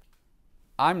clear.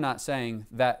 I'm not saying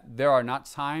that there are not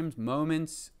times,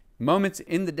 moments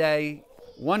in the day,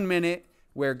 1 minute,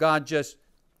 where God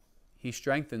he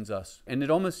strengthens us. And it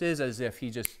almost is as if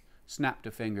he just snapped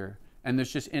a finger. And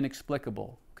there's just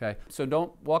inexplicable, okay? So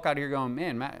don't walk out of here going,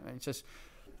 man, it's just...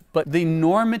 But the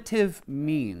normative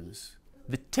means,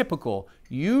 the typical,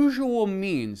 usual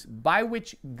means by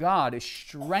which God is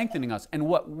strengthening us, and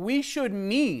what we should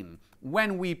mean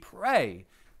when we pray,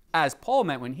 as Paul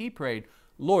meant when he prayed,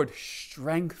 Lord,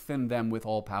 strengthen them with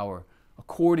all power,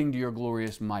 according to your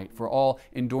glorious might, for all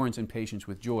endurance and patience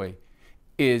with joy,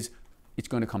 it's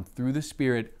going to come through the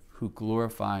Spirit who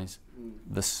glorifies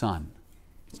the Son.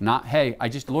 It's not, hey,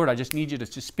 Lord, I just need you to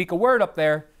just speak a word up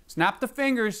there, snap the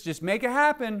fingers, just make it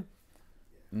happen.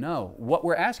 No, what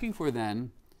we're asking for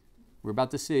then, we're about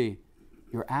to see,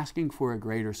 you're asking for a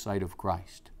greater sight of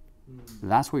Christ.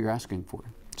 That's what you're asking for.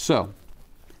 So,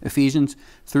 Ephesians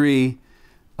 3,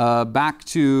 back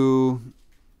to,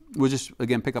 we'll just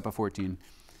again pick up at 14.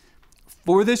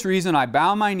 For this reason I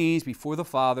bow my knees before the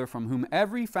Father, from whom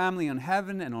every family on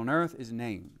heaven and on earth is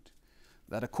named,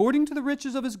 that according to the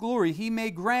riches of his glory he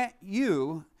may grant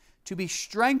you to be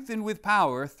strengthened with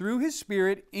power through his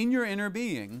Spirit in your inner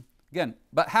being. Again,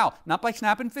 but how? Not by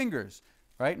snapping fingers,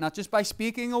 right? Not just by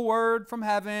speaking a word from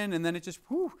heaven and then it just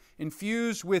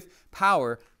infused with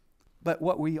power. But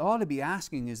what we ought to be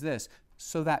asking is this,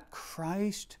 so that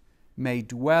Christ may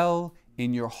dwell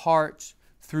in your hearts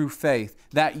through faith,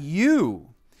 that you,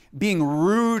 being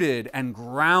rooted and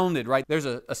grounded, right? There's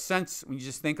a sense, when you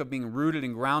just think of being rooted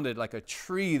and grounded, like a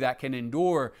tree that can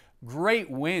endure great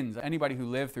winds. Anybody who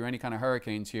lived through any kind of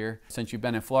hurricanes here, since you've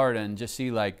been in Florida, and just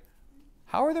see like,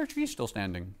 how are their trees still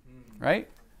standing, right?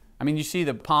 I mean, you see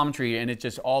the palm tree and it's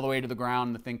just all the way to the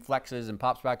ground, the thing flexes and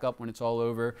pops back up when it's all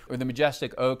over. Or the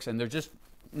majestic oaks, and they're just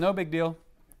no big deal.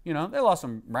 You know, they lost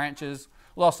some branches,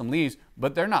 lost some leaves,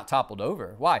 but they're not toppled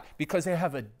over. Why? Because they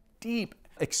have a deep,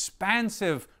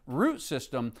 expansive root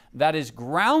system that is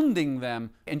grounding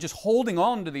them and just holding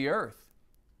on to the earth.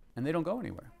 And they don't go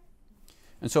anywhere.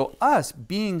 And so us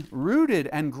being rooted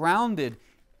and grounded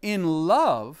in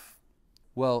love,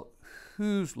 well,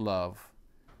 whose love?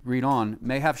 Read on,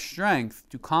 may have strength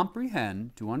to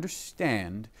comprehend, to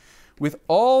understand with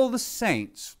all the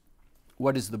saints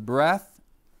what is the breadth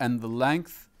and the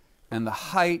length and the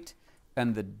height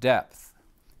and the depth,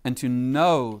 and to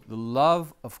know the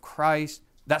love of Christ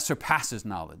that surpasses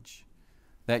knowledge,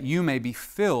 that you may be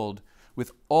filled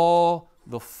with all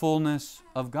the fullness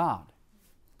of God.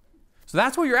 So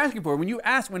that's what you're asking for.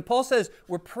 When Paul says,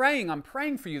 we're praying, I'm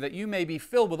praying for you that you may be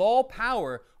filled with all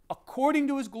power according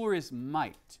to his glorious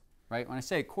might, right? When I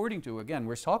say according to, again,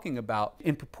 we're talking about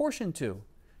in proportion to.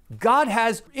 God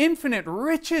has infinite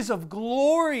riches of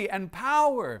glory and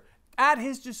power at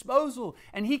his disposal,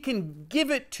 and he can give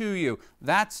it to you.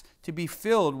 That's to be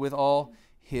filled with all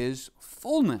his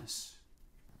fullness.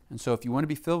 And so if you want to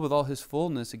be filled with all his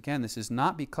fullness, again, this is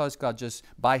not because God just,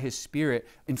 by his Spirit,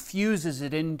 infuses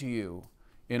it into you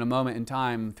in a moment in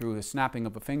time through a snapping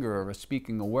of a finger or a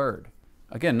speaking a word.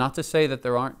 Again, not to say that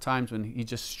there aren't times when he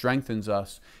just strengthens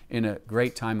us in a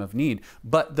great time of need,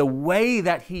 but the way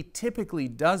that he typically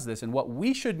does this, and what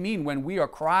we should mean when we are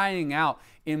crying out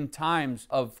in times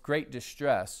of great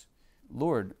distress,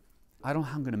 Lord, I don't know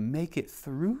how I'm going to make it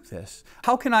through this.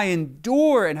 How can I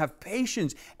endure and have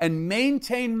patience and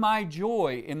maintain my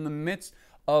joy in the midst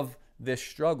of this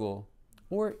struggle?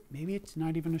 Or maybe it's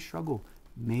not even a struggle.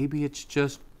 Maybe it's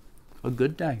just a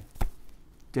good day.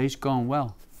 Day's going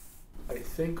well. I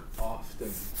think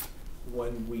often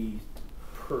when we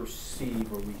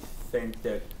perceive or we think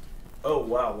that, oh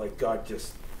wow, like God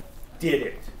just did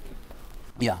it.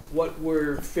 Yeah. What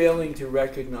we're failing to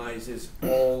recognize is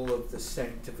all of the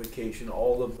sanctification,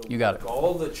 all of the work,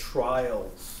 all the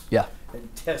trials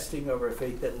and testing of our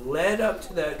faith that led up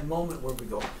to that moment where we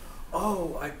go,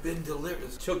 oh, I've been delivered.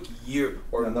 It took years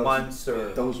or months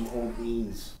or... Those are all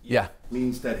means. Yeah.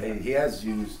 Means that he has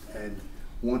used. And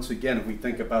once again, if we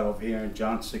think about over here in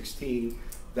John 16,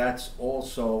 that's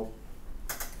also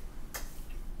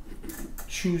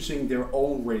choosing their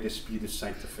own way to speed of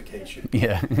sanctification.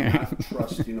 Yeah. Not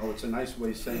trust, you know, it's a nice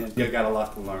way of saying you got a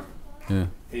lot to learn. Yeah.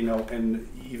 You know, and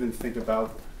even think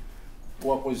about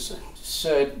what was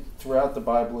said throughout the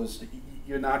Bible is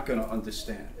you're not going to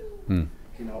understand. You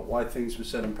know, why things were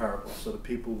said in parables, so the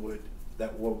people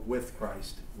that were with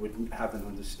Christ would have an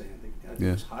understanding. He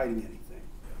was hiding anything.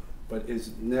 But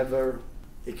is never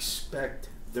expect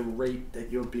the rate that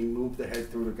you're being moved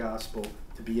ahead through the gospel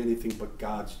to be anything but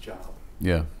God's job.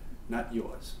 Yeah. Not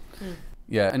yours.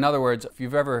 Yeah. In other words, if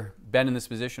you've ever been in this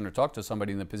position or talked to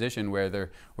somebody in the position where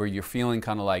you're feeling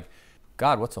kind of like,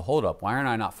 God, what's the holdup? Why aren't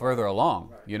I not further along?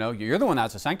 Right. You know, you're the one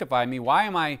that's to sanctify me. Why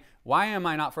am I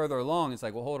not further along? It's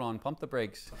like, well, hold on, pump the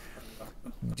brakes.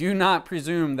 Do not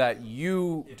presume that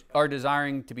you are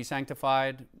desiring to be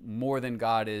sanctified more than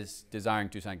God is desiring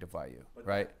to sanctify you,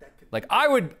 right? Like I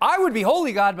would be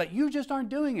holy, God, but you just aren't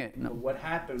doing it. No. What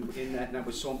happened in that, and that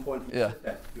was so important,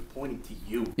 that you're pointing to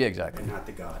you, exactly, and not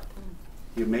to God.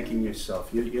 You're making yourself.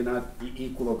 You're not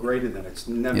equal or greater than. It's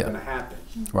never going to happen.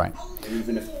 Right. And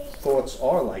even if thoughts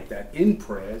are like that in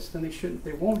prayers, then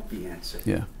they won't be answered.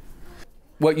 Yeah.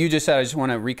 What you just said, I just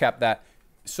want to recap that.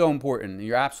 So important.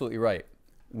 You're absolutely right.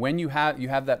 When you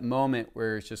have that moment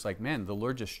where it's just like, man, the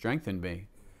Lord just strengthened me.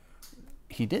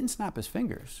 He didn't snap his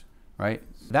fingers, right?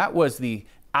 That was the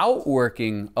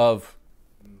outworking of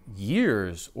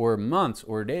years or months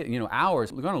or days,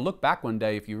 hours. We're going to look back one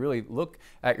day if you really look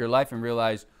at your life and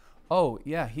realize, oh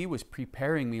yeah, he was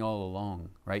preparing me all along,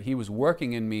 right? He was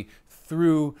working in me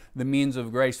through the means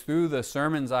of grace, through the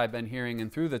sermons I've been hearing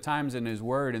and through the times in his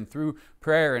word and through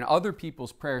prayer and other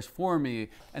people's prayers for me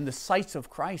and the sights of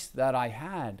Christ that I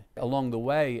had along the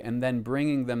way and then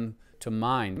bringing them to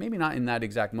mind. Maybe not in that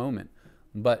exact moment,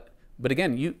 but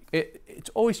again, it's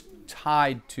always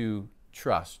tied to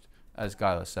trust, as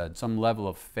Gyla said, some level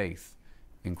of faith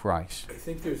in Christ. I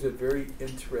think there's a very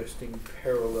interesting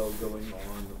parallel going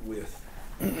on with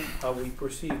how we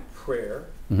perceive prayer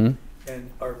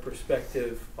and our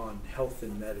perspective on health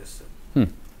and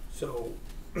medicine. So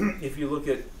if you look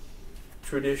at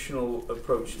traditional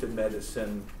approach to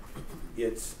medicine,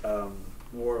 it's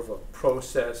more of a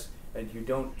process, and you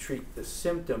don't treat the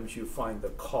symptoms, you find the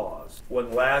cause.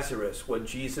 When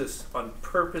Jesus on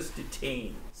purpose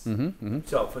detains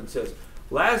himself and says,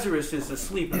 Lazarus is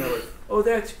asleep, and they're like, oh,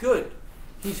 that's good.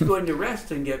 He's going to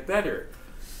rest and get better.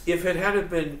 If it had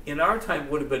been in our time,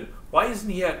 would have been, why isn't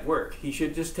he at work? He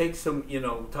should just take some,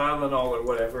 Tylenol or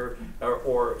whatever,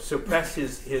 or suppress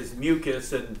his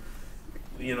mucus, and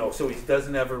so he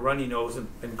doesn't have a runny nose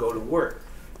and go to work.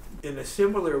 In a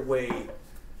similar way,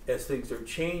 as things are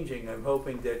changing, I'm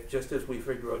hoping that just as we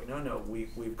figure out,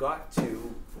 we've got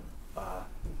to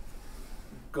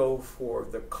go for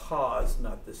the cause,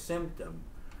 not the symptom.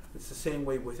 It's the same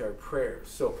way with our prayers.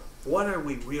 So what are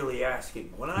we really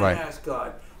asking? When I ask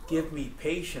God, give me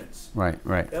patience. Right.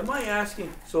 Am I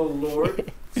asking, so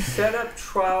Lord, set up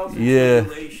trials and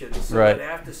tribulations so that I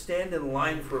have to stand in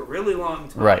line for a really long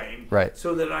time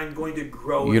so that I'm going to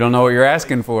grow. You don't know what you're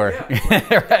asking for.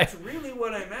 That's really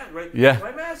what I'm at, right? Yeah. If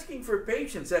I'm asking for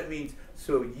patience, that means,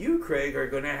 so you, Craig, are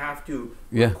going to have to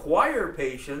acquire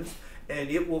patience, and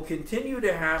it will continue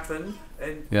to happen,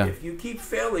 and if you keep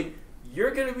failing,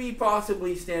 you're going to be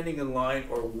possibly standing in line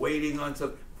or waiting on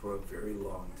something for a very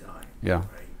long time. Yeah. Right?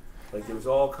 Like there's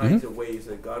all kinds of ways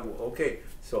that God will,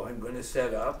 so I'm going to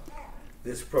set up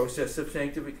this process of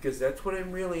sanctification, because that's what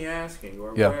I'm really asking,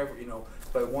 or wherever,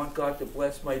 if I want God to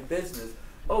bless my business,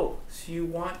 so you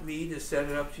want me to set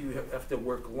it up so you have to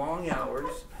work long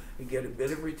hours and get a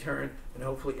bit of return, and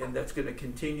hopefully, and that's going to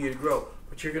continue to grow.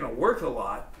 But you're going to work a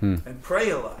lot and pray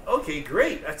a lot. Okay,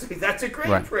 great. That's a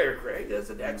great prayer, Craig. That's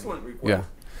an excellent request. Yeah.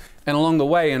 And along the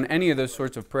way, in any of those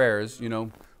sorts of prayers,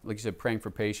 like you said, praying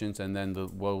for patience, and then the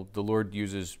Lord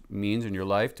uses means in your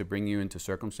life to bring you into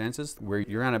circumstances where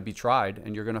you're going to be tried,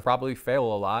 and you're going to probably fail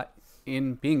a lot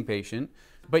in being patient.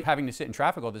 But having to sit in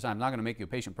traffic all the time is not going to make you a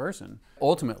patient person.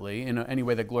 Ultimately, in any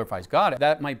way that glorifies God,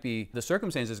 that might be the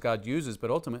circumstances God uses,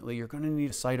 but ultimately you're going to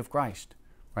need a sight of Christ,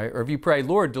 right? Or if you pray,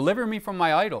 Lord, deliver me from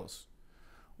my idols.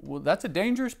 Well, that's a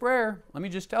dangerous prayer. Let me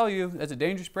just tell you, that's a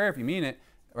dangerous prayer if you mean it,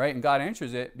 right? And God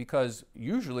answers it because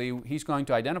usually He's going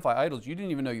to identify idols you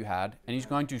didn't even know you had, and He's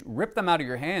going to rip them out of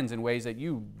your hands in ways that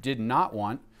you did not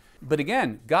want. But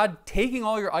again, God taking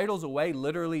all your idols away,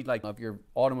 literally, like if your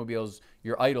automobile's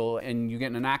your idol and you get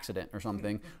in an accident or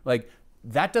something, like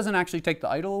that doesn't actually take the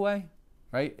idol away,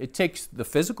 right? It takes the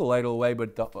physical idol away,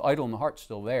 but the idol in the heart's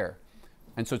still there.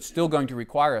 And so it's still going to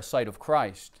require a sight of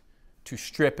Christ to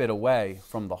strip it away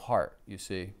from the heart, you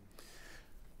see.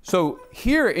 So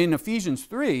here in Ephesians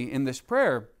 3, in this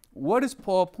prayer, what does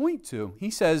Paul point to? He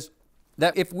says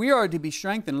that if we are to be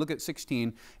strengthened, look at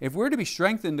 16, if we're to be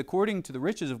strengthened according to the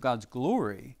riches of God's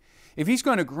glory, if He's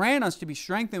going to grant us to be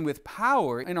strengthened with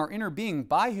power in our inner being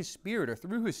by His Spirit or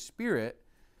through His Spirit,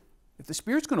 if the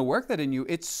Spirit's going to work that in you,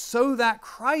 it's so that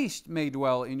Christ may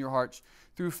dwell in your hearts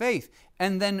through faith.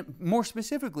 And then more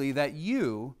specifically, that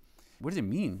you, what does it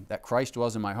mean that Christ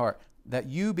dwells in my heart? That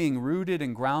you, being rooted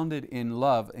and grounded in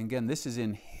love, and again, this is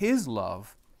in His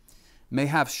love, may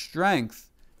have strength.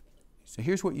 So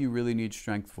here's what you really need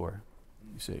strength for.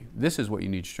 You see, this is what you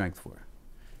need strength for.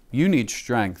 You need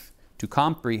strength to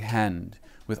comprehend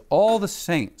with all the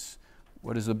saints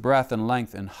what is the breadth and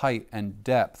length and height and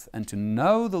depth, and to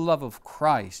know the love of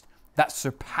Christ that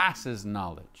surpasses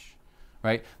knowledge,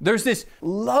 right? There's this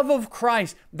love of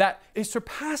Christ that it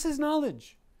surpasses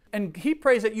knowledge. And he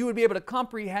prays that you would be able to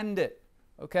comprehend it,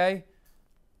 okay?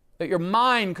 That your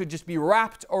mind could just be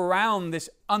wrapped around this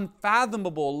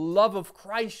unfathomable love of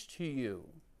Christ to you.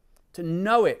 To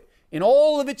know it in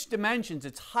all of its dimensions,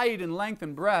 its height and length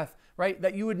and breadth, right?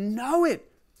 That you would know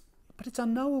it, but it's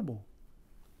unknowable.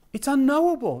 It's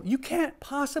unknowable. You can't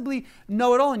possibly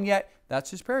know it all, and yet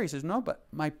that's his prayer. He says, no, but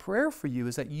my prayer for you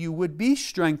is that you would be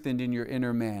strengthened in your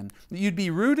inner man, that you'd be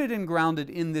rooted and grounded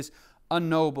in this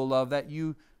unknowable love, that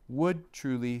you would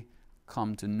truly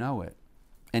come to know it.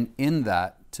 And in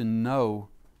that, to know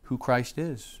who Christ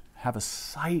is, have a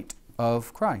sight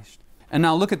of Christ. And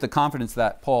now look at the confidence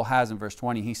that Paul has in verse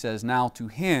 20. He says, now to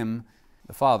Him,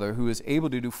 the Father, who is able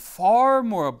to do far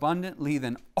more abundantly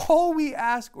than all we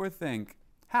ask or think.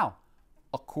 How?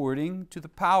 According to the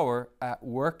power at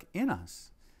work in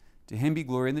us. To Him be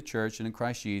glory in the church and in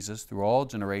Christ Jesus through all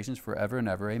generations forever and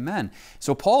ever. Amen.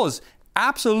 So Paul is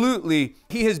absolutely,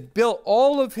 he has built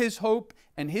all of his hope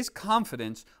and his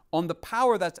confidence on the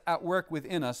power that's at work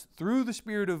within us through the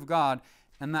Spirit of God.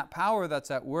 And that power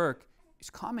that's at work is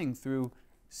coming through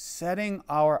setting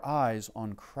our eyes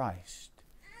on Christ.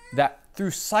 That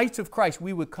through sights of Christ,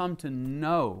 we would come to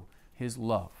know His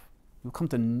love. We would come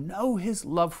to know His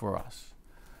love for us.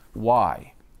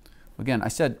 Why? Again, I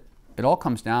said, it all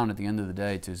comes down at the end of the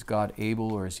day to, is God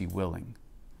able or is He willing?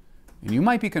 And you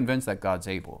might be convinced that God's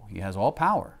able. He has all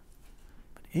power.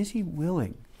 But is he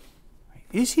willing?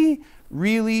 Is he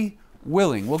really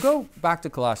willing? We'll go back to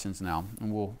Colossians now,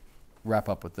 and we'll wrap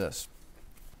up with this.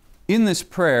 In this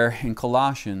prayer in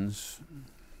Colossians,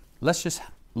 let's just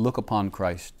look upon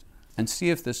Christ and see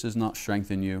if this does not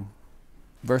strengthen you.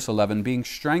 Verse 11, being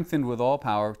strengthened with all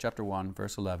power, chapter 1,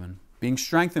 verse 11, being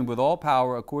strengthened with all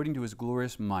power according to his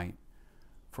glorious might,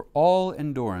 for all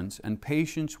endurance and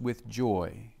patience with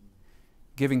joy,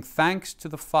 giving thanks to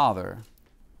the Father.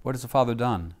 What has the Father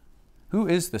done? Who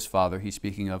is this Father he's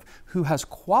speaking of? Who has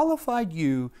qualified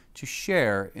you to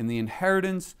share in the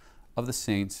inheritance of the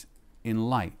saints in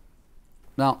light.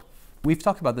 Now, we've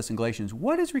talked about this in Galatians.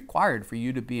 What is required for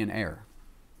you to be an heir?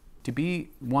 To be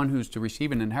one who's to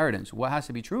receive an inheritance, what has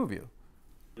to be true of you?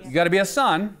 Yeah. You got to be a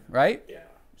son, right? Yeah.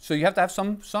 So you have to have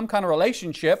some kind of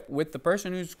relationship with the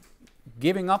person who's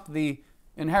giving up the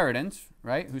inheritance,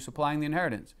 right? Who's supplying the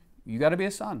inheritance. You got to be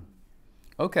a son.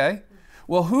 Okay.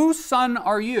 Well, whose son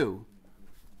are you?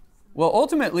 Well,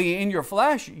 ultimately, in your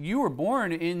flesh, you were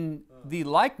born in the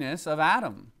likeness of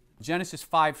Adam. Genesis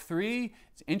 5:3,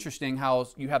 it's interesting how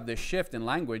you have this shift in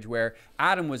language where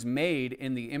Adam was made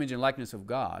in the image and likeness of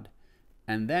God.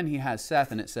 And then he has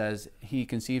Seth, and it says he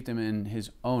conceived him in his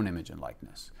own image and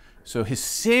likeness. So his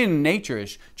sin nature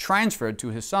is transferred to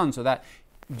his son, so that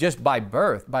just by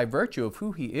birth, by virtue of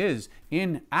who he is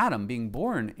in Adam, being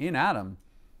born in Adam,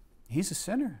 he's a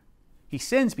sinner. He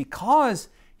sins because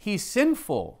he's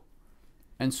sinful.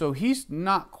 And so he's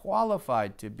not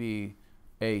qualified to be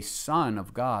a son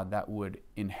of God that would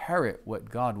inherit what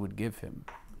God would give him.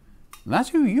 And that's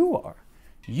who you are.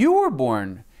 You were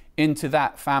born into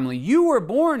that family. You were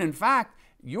born, in fact,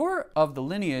 you're of the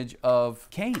lineage of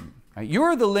Cain. Right?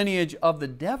 You're the lineage of the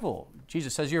devil.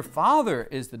 Jesus says your father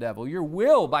is the devil. Your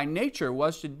will by nature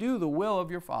was to do the will of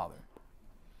your father.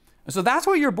 And so that's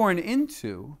what you're born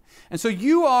into. And so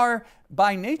you are,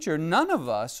 by nature, none of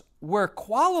us were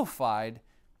qualified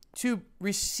to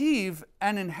receive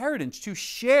an inheritance, to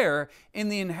share in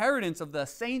the inheritance of the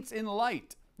saints in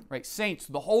light. Right? Saints,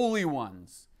 the holy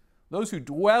ones, those who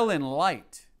dwell in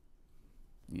light.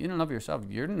 You in and of yourself,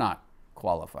 you're not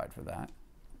qualified for that.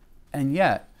 And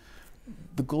yet,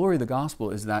 the glory of the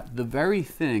gospel is that the very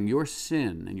thing, your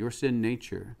sin and your sin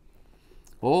nature,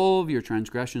 all of your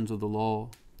transgressions of the law,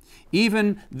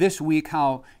 even this week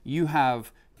how you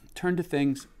have turned to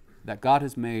things that God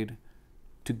has made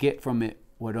to get from it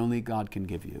what only God can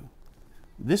give you.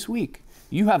 This week,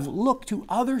 you have looked to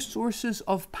other sources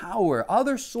of power,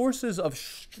 other sources of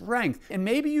strength. And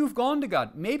maybe you've gone to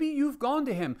God, maybe you've gone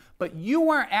to Him, but you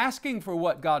weren't asking for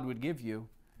what God would give you.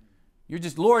 You're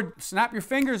just, Lord, snap your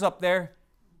fingers up there,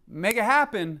 make it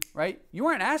happen, right? You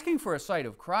weren't asking for a sight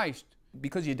of Christ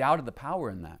because you doubted the power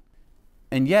in that.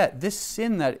 And yet, this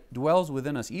sin that dwells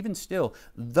within us, even still,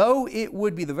 though it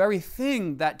would be the very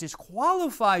thing that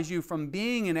disqualifies you from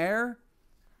being an heir,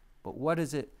 but what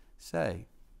does it say?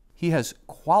 He has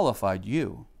qualified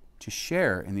you to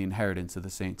share in the inheritance of the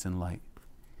saints in light.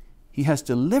 He has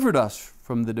delivered us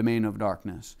from the domain of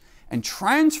darkness and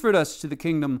transferred us to the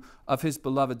kingdom of His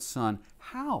beloved Son.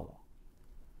 How?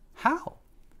 How?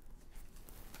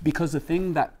 Because the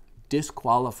thing that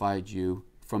disqualified you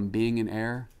from being an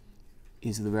heir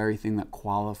is the very thing that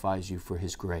qualifies you for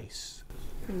His grace.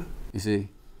 You see?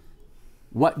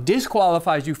 What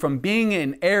disqualifies you from being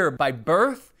an heir by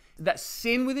birth, that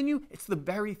sin within you, it's the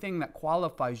very thing that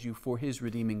qualifies you for His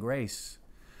redeeming grace,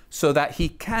 so that He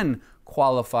can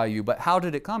qualify you. But how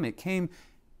did it come? It came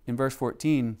in verse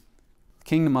 14,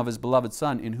 kingdom of His beloved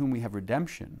Son, in whom we have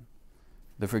redemption,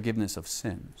 the forgiveness of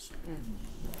sins.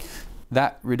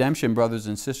 That redemption, brothers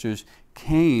and sisters,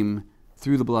 came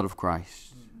through the blood of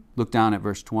Christ. Look down at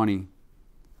verse 20.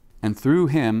 And through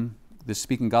Him, this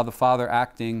speaking God the Father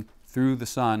acting through the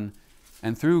Son,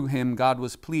 and through Him God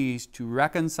was pleased to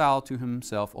reconcile to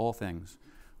Himself all things,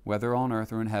 whether on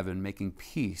earth or in heaven, making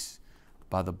peace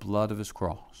by the blood of His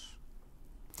cross.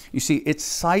 You see, it's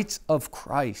sights of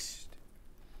Christ.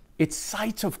 It's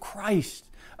sights of Christ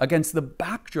against the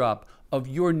backdrop of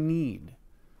your need.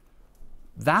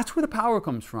 That's where the power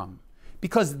comes from.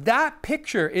 Because that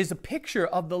picture is a picture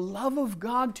of the love of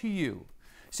God to you.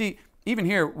 See, even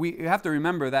here, we have to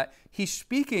remember that he's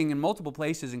speaking in multiple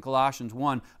places in Colossians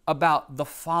 1 about the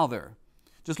Father.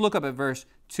 Just look up at verse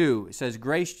 2. It says,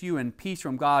 grace to you and peace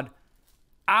from God,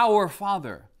 our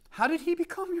Father. How did He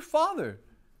become your Father?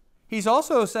 He's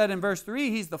also said in verse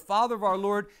 3, He's the Father of our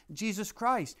Lord Jesus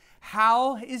Christ.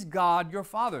 How is God your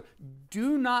Father?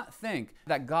 Do not think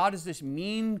that God is this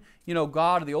mean,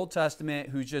 God of the Old Testament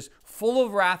who's just full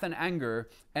of wrath and anger,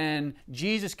 and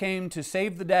Jesus came to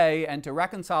save the day and to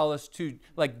reconcile us to,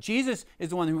 Jesus is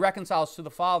the one who reconciles to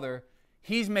the Father.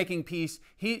 He's making peace.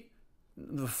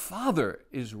 The Father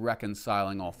is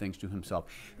reconciling all things to Himself.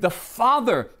 The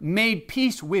Father made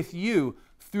peace with you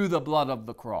through the blood of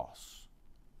the cross.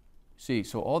 See,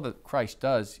 so all that Christ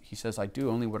does, He says, I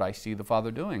do only what I see the Father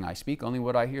doing. I speak only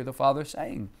what I hear the Father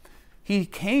saying. He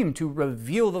came to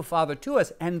reveal the Father to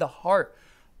us and the heart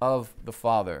of the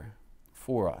Father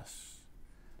for us.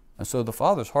 And so the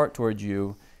Father's heart towards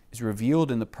you is revealed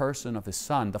in the person of His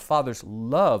Son. The Father's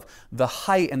love, the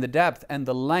height and the depth and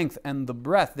the length and the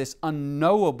breadth, this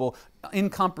unknowable,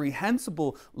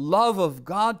 incomprehensible love of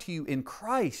God to you in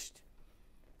Christ.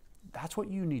 That's what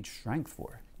you need strength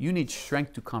for. You need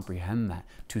strength to comprehend that,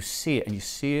 to see it, and you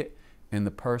see it in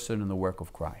the person and the work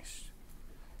of Christ.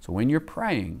 So when you're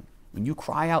praying, when you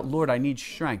cry out, Lord, I need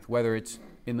strength, whether it's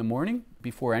in the morning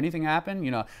before anything happened,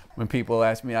 when people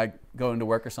ask me, I go into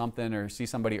work or something, or see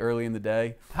somebody early in the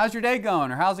day, how's your day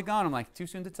going, or how's it going? I'm like, too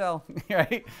soon to tell,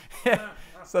 right?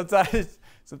 Sometimes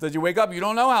you wake up, you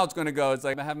don't know how it's going to go. It's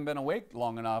like, I haven't been awake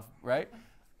long enough, right?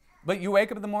 But you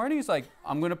wake up in the morning, it's like,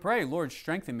 I'm going to pray, Lord,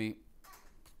 strengthen me.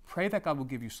 Pray that God will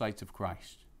give you sights of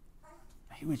Christ.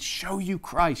 He would show you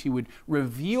Christ. He would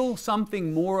reveal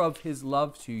something more of His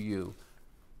love to you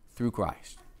through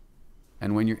Christ.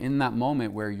 And when you're in that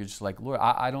moment where you're just like, Lord,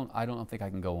 I don't think I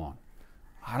can go on.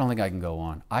 I don't think I can go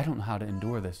on. I don't know how to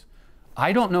endure this.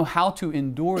 I don't know how to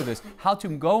endure this, how to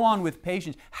go on with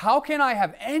patience. How can I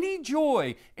have any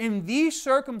joy in these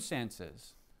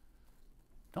circumstances?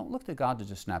 Don't look to God to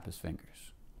just snap His fingers.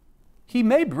 He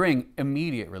may bring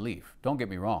immediate relief. Don't get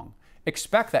me wrong.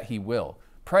 Expect that He will.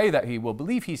 Pray that He will.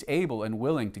 Believe He's able and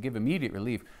willing to give immediate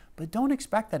relief. But don't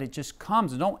expect that it just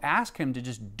comes. And don't ask Him to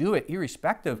just do it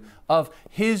irrespective of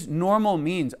His normal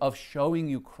means of showing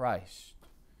you Christ.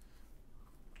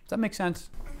 Does that make sense?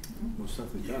 Most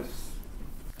certainly does.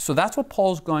 So that's what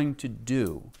Paul's going to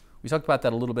do. We talked about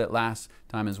that a little bit last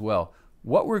time as well.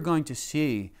 What we're going to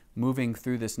see moving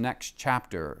through this next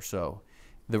chapter or so,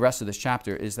 the rest of this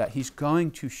chapter, is that he's going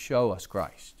to show us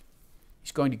Christ.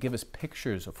 He's going to give us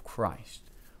pictures of Christ.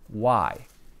 Why?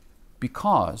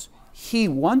 Because He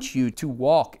wants you to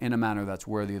walk in a manner that's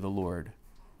worthy of the Lord,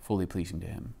 fully pleasing to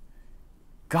Him.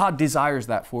 God desires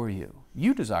that for you.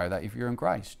 You desire that if you're in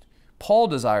Christ. Paul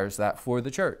desires that for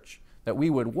the church, that we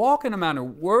would walk in a manner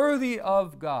worthy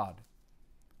of God,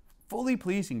 fully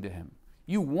pleasing to Him.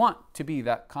 You want to be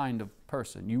that kind of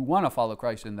person. You want to follow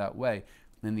Christ in that way.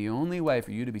 And the only way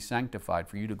for you to be sanctified,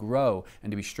 for you to grow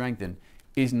and to be strengthened,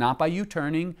 is not by you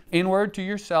turning inward to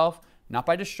yourself, not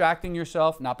by distracting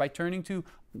yourself, not by turning to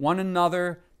one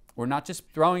another, or not just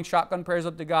throwing shotgun prayers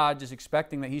up to God, just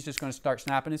expecting that He's just going to start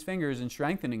snapping His fingers and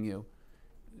strengthening you.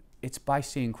 It's by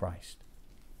seeing Christ.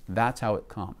 That's how it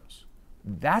comes.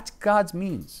 That's God's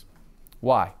means.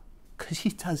 Why? Because He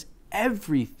does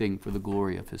everything for the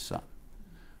glory of His Son.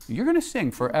 You're going to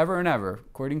sing forever and ever,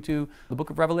 according to the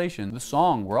book of Revelation, the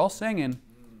song we're all singing,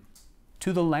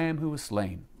 to the Lamb who was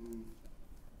slain.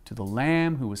 To the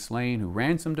Lamb who was slain, who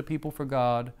ransomed a people for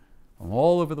God from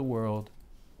all over the world,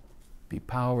 be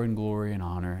power and glory and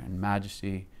honor and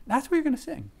majesty. That's what you're going to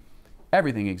sing.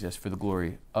 Everything exists for the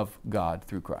glory of God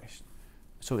through Christ.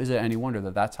 So is it any wonder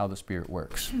that that's how the Spirit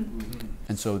works?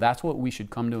 And so that's what we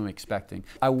should come to Him expecting.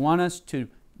 I want us to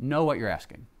know what you're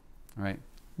asking, all right?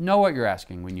 Know what you're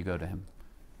asking when you go to Him.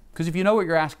 Because if you know what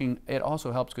you're asking, it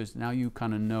also helps because now you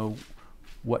kind of know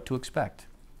what to expect,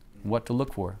 what to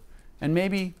look for, and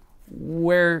maybe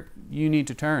where you need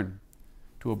to turn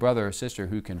to a brother or sister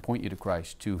who can point you to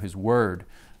Christ, to His Word,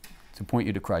 to point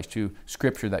you to Christ, to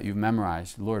Scripture that you've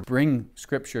memorized. Lord, bring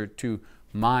Scripture to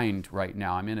mind right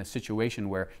now. I'm in a situation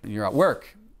where you're at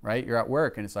work, right? You're at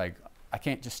work and it's like, I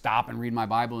can't just stop and read my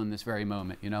Bible in this very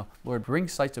moment, Lord, bring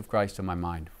sights of Christ to my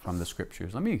mind from the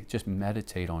Scriptures. Let me just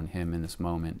meditate on Him in this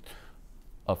moment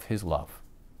of His love.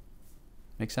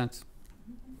 Make sense?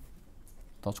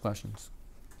 Thoughts, questions?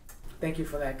 Thank you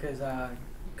for that,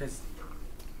 because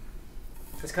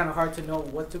it's kind of hard to know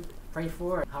what to pray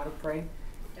for, how to pray,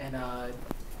 and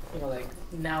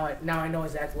now I know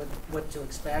exactly what to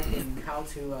expect and how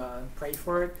to pray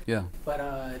for it. Yeah.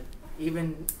 But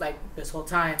even like this whole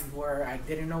time where I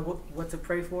didn't know what to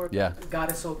pray for,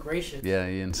 God is so gracious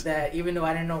that even though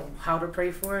I didn't know how to pray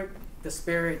for it, the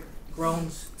Spirit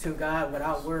groans to God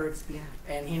without words,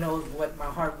 and He knows what my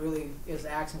heart really is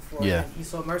asking for. And He's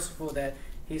so merciful that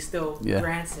He still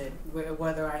grants it,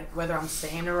 whether I'm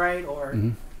saying it right or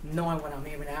knowing what I'm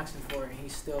even asking for, and he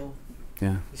still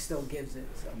gives it.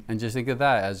 So. And just think of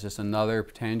that as just another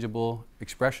tangible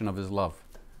expression of his love,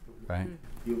 right?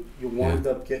 You wind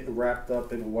up getting wrapped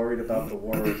up and worried about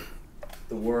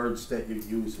the words that you're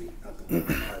using, not the word of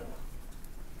the Bible.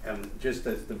 And just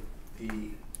as the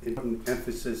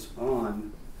emphasis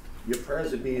on your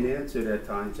prayers are being answered at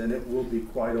times, and it will be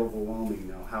quite overwhelming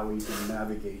now how we can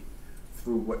navigate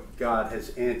through what God has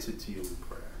answered to you in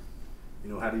prayer.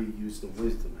 You know, how do you use the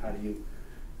wisdom? How do you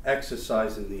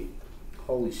exercise in the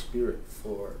Holy Spirit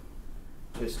for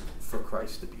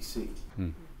Christ to be seen?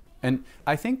 And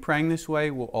I think praying this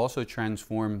way will also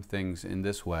transform things in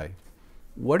this way.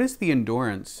 What is the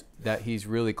endurance that he's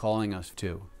really calling us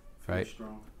to, right? Finish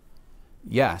strong.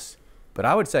 Yes, but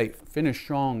I would say finish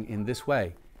strong in this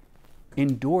way.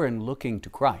 Endure in looking to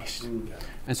Christ.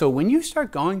 And so when you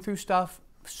start going through stuff,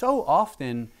 so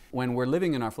often when we're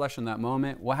living in our flesh in that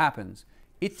moment, what happens?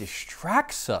 It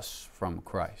distracts us from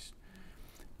Christ.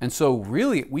 And so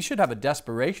really, we should have a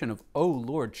desperation of, oh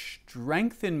Lord,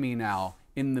 strengthen me now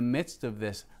in the midst of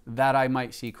this, that I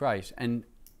might see Christ. And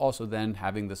also then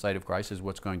having the sight of Christ is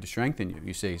what's going to strengthen you,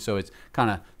 you see. So it's kind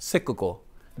of cyclical.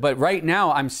 But right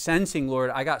now, I'm sensing, Lord,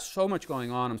 I got so much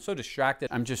going on. I'm so distracted.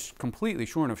 I'm just completely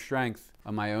shorn of strength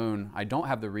on my own. I don't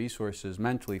have the resources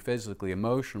mentally, physically,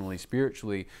 emotionally,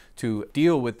 spiritually to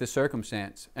deal with this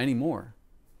circumstance anymore.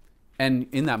 And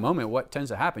in that moment, what tends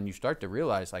to happen, you start to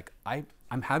realize, like,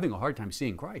 I'm having a hard time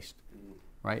seeing Christ,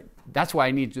 right? That's why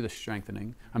I need the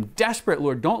strengthening. I'm desperate,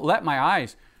 Lord. Don't let my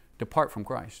eyes depart from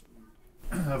Christ.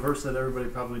 A verse that everybody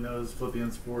probably knows,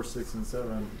 Philippians 4, 6, and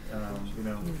 7.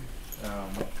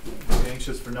 Be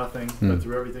anxious for nothing, but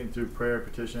through everything, through prayer,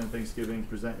 petition, and thanksgiving,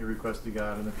 present your request to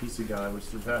God, and the peace of God, which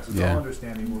surpasses all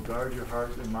understanding, will guard your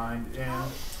heart and mind in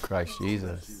Christ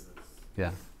Jesus.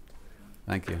 Yeah.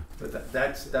 Thank you. But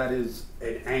that is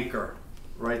an anchor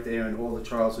right there in all the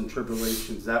trials and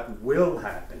tribulations that will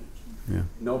happen. Yeah.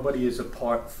 Nobody is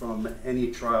apart from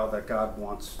any trial that God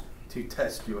wants to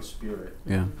test your spirit.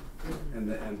 Yeah.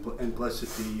 And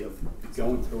blessed be of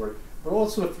going through it. But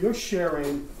also, if you're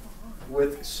sharing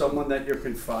with someone that you're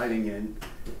confiding in,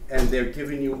 and they're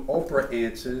giving you Oprah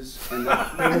answers and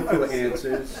not biblical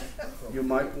answers, you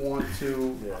might want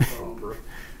to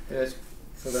ask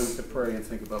for them to pray and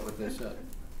think about what they said.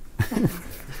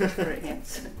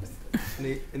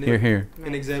 Here.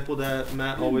 An example that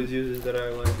Matt always uses that I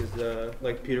like is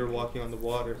like Peter walking on the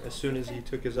water. As soon as he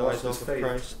took his eyes off of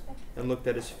Christ and looked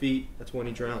at his feet, that's when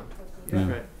he drowned.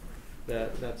 Yeah. Right?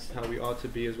 That's how we ought to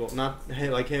be as well. Not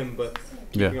like him, but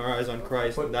keeping our eyes on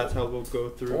Christ, and that's how we'll go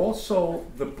through. Also,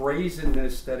 the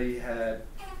brazenness that he had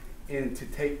in to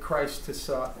take Christ to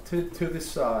the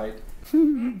side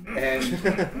and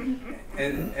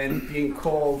being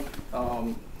called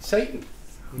Satan.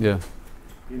 Yeah.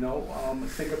 You know,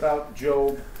 think about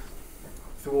Job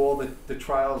through all the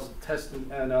trials, tests,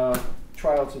 and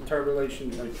trials and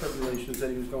tribulations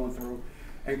that he was going through.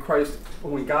 And Christ,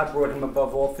 when God brought him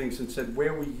above all things and said,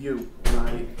 "Where were you when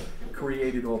I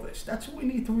created all this?" That's what we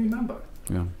need to remember.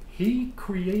 Yeah. He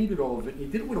created all of it. He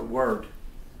did it with a word.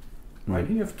 Right? He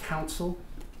didn't have counsel.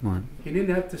 Right. He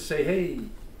didn't have to say,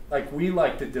 "Hey," like we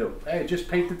like to do. "Hey, I just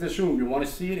painted this room. You want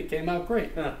to see it? It came out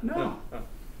great." No.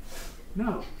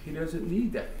 No, he doesn't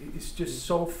need that. It's just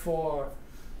so far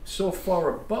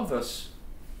above us.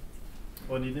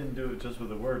 Well, and he didn't do it just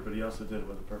with a word, but he also did it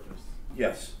with a purpose.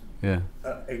 Yes. Yeah.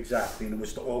 Exactly, and it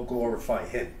was to all glorify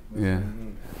him. Yeah.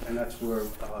 And that's where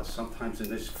sometimes in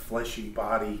this fleshy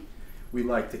body, we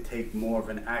like to take more of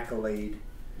an accolade,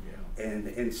 and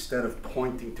instead of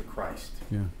pointing to Christ.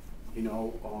 Yeah. You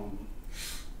know,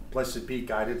 blessed be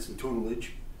guidance and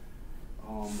tutelage,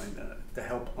 and to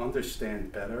help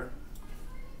understand better.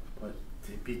 But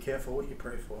be careful what you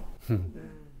pray for.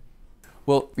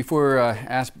 Well, before I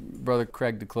ask Brother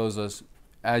Craig to close us,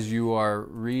 as you are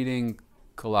reading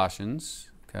Colossians,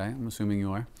 okay, I'm assuming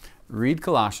you are, read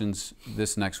Colossians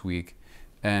this next week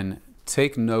and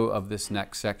take note of this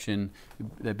next section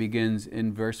that begins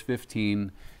in verse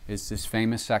 15. It's this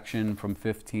famous section from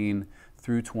 15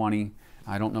 through 20.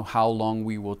 I don't know how long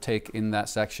we will take in that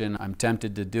section. I'm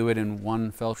tempted to do it in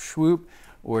one fell swoop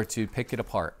or to pick it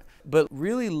apart. But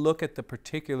really look at the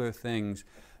particular things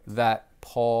that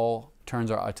Paul turns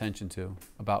our attention to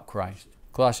about Christ.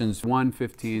 Colossians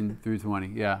 1:15 through 20,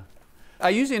 yeah. I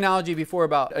used the analogy before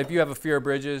about if you have a fear of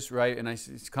bridges, right? And I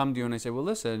come to you and I say, well,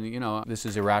 listen, you know, this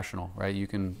is irrational, right? You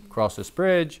can cross this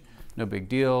bridge, no big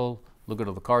deal. Look at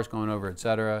all the cars going over,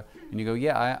 etc. And you go,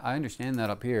 yeah, I understand that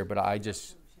up here, but I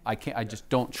just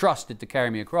don't trust it to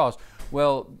carry me across.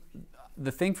 Well,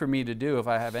 the thing for me to do, if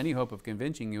I have any hope of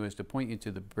convincing you, is to point you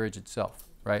to the bridge itself.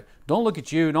 right? Don't look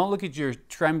at you. Don't look at your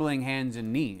trembling hands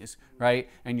and knees, right?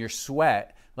 And your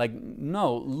sweat. Like,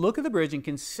 no, look at the bridge and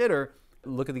consider,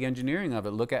 look at the engineering of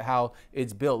it. Look at how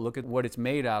it's built. Look at what it's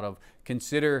made out of.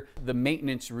 Consider the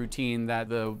maintenance routine that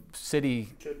the city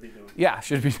should be doing. Yeah,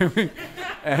 should be doing.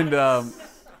 And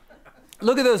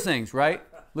look at those things, right?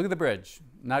 Look at the bridge,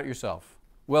 not at yourself.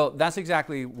 Well, that's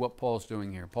exactly what Paul's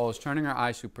doing here. Paul is turning our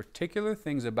eyes to particular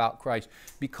things about Christ,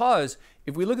 because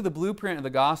if we look at the blueprint of the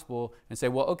gospel and say,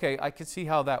 well, okay, I can see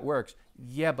how that works.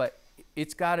 Yeah, but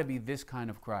it's got to be this kind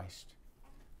of Christ.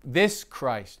 This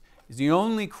Christ is the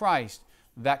only Christ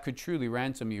that could truly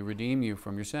ransom you, redeem you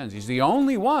from your sins. He's the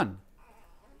only one,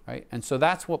 right? And so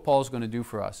that's what Paul's going to do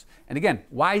for us. And again,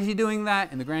 why is he doing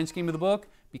that in the grand scheme of the book?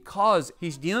 Because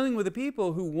he's dealing with the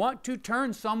people who want to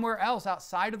turn somewhere else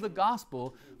outside of the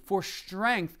gospel for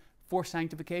strength, for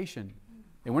sanctification.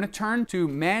 They want to turn to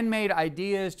man-made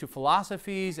ideas, to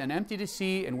philosophies and empty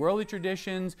deceit and worldly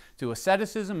traditions, to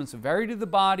asceticism and severity of the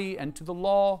body and to the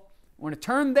law. They want to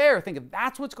turn there, thinking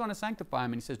that's what's going to sanctify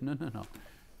him. And he says, no, no, no.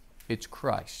 It's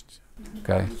Christ.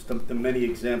 Okay? Just the many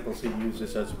examples he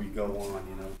uses as we go on,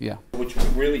 you know. Yeah. Which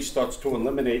really starts to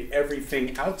eliminate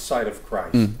everything outside of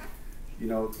Christ. You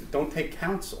know, don't take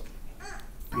counsel.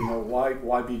 You know,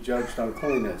 why be judged on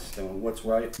cleanness and what's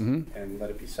right, and let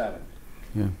it be Sabbath.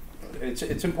 Yeah.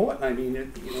 It's important. I mean,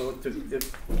 you know, you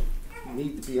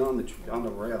need to be on the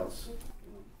rails.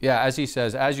 Yeah, as he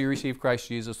says, as you receive Christ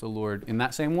Jesus the Lord, in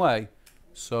that same way,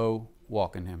 so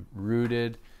walk in him,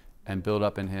 rooted and built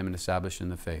up in him and established in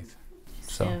the faith.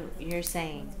 So you're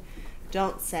saying,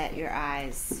 don't set your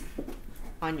eyes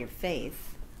on your faith.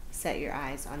 Set your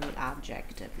eyes on the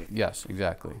object of your faith. Yes,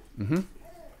 exactly.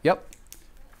 Yep.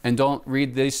 And don't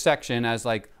read this section as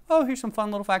like, oh, here's some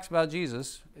fun little facts about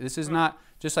Jesus. This is not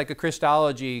just like a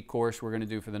Christology course we're going to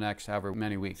do for the next however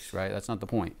many weeks, right? That's not the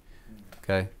point.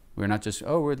 Okay? We're not just,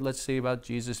 let's see about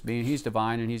Jesus being, he's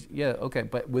divine and he's, yeah, okay,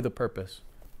 but with a purpose.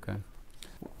 Okay?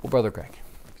 Well, Brother Craig,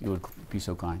 if you would be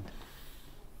so kind.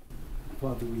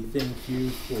 Father, we thank you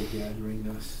for gathering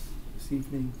us this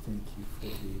evening. Thank you for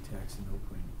the attacks and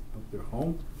opening of their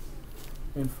home.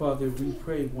 And Father, we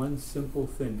pray one simple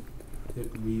thing,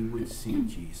 that we would see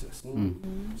Jesus.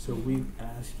 So we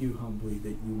ask you humbly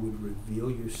that you would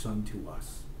reveal your Son to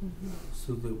us,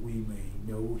 so that we may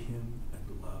know him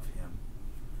and love him,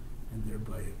 and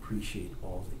thereby appreciate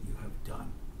all that you have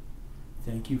done.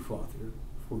 Thank you, Father,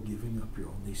 for giving up your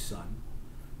only Son,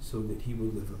 so that he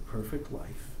would live a perfect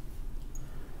life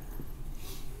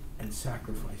and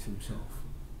sacrifice himself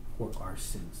for our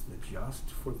sins, the just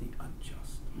for the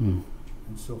unjust. And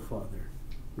so, Father,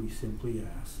 we simply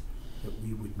ask that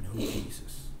we would know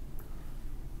Jesus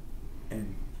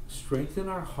and strengthen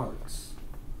our hearts,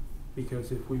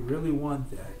 because if we really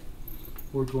want that,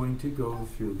 we're going to go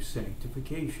through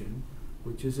sanctification,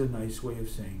 which is a nice way of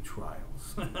saying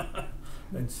trials.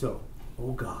 And so,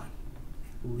 oh God,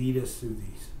 lead us through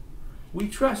these. We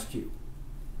trust you.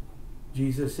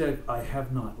 Jesus said, I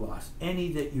have not lost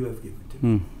any that you have given to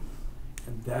me.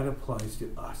 And that applies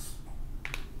to us.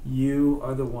 You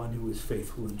are the one who is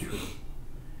faithful and true.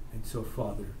 And so,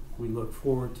 Father, we look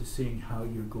forward to seeing how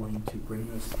you're going to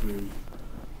bring us through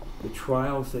the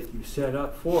trials that you set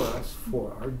up for us,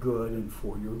 for our good and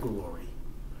for your glory.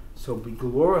 So be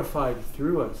glorified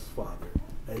through us, Father,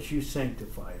 as you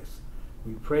sanctify us.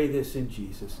 We pray this in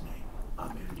Jesus' name.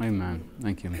 Amen. Amen.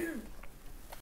 Thank you.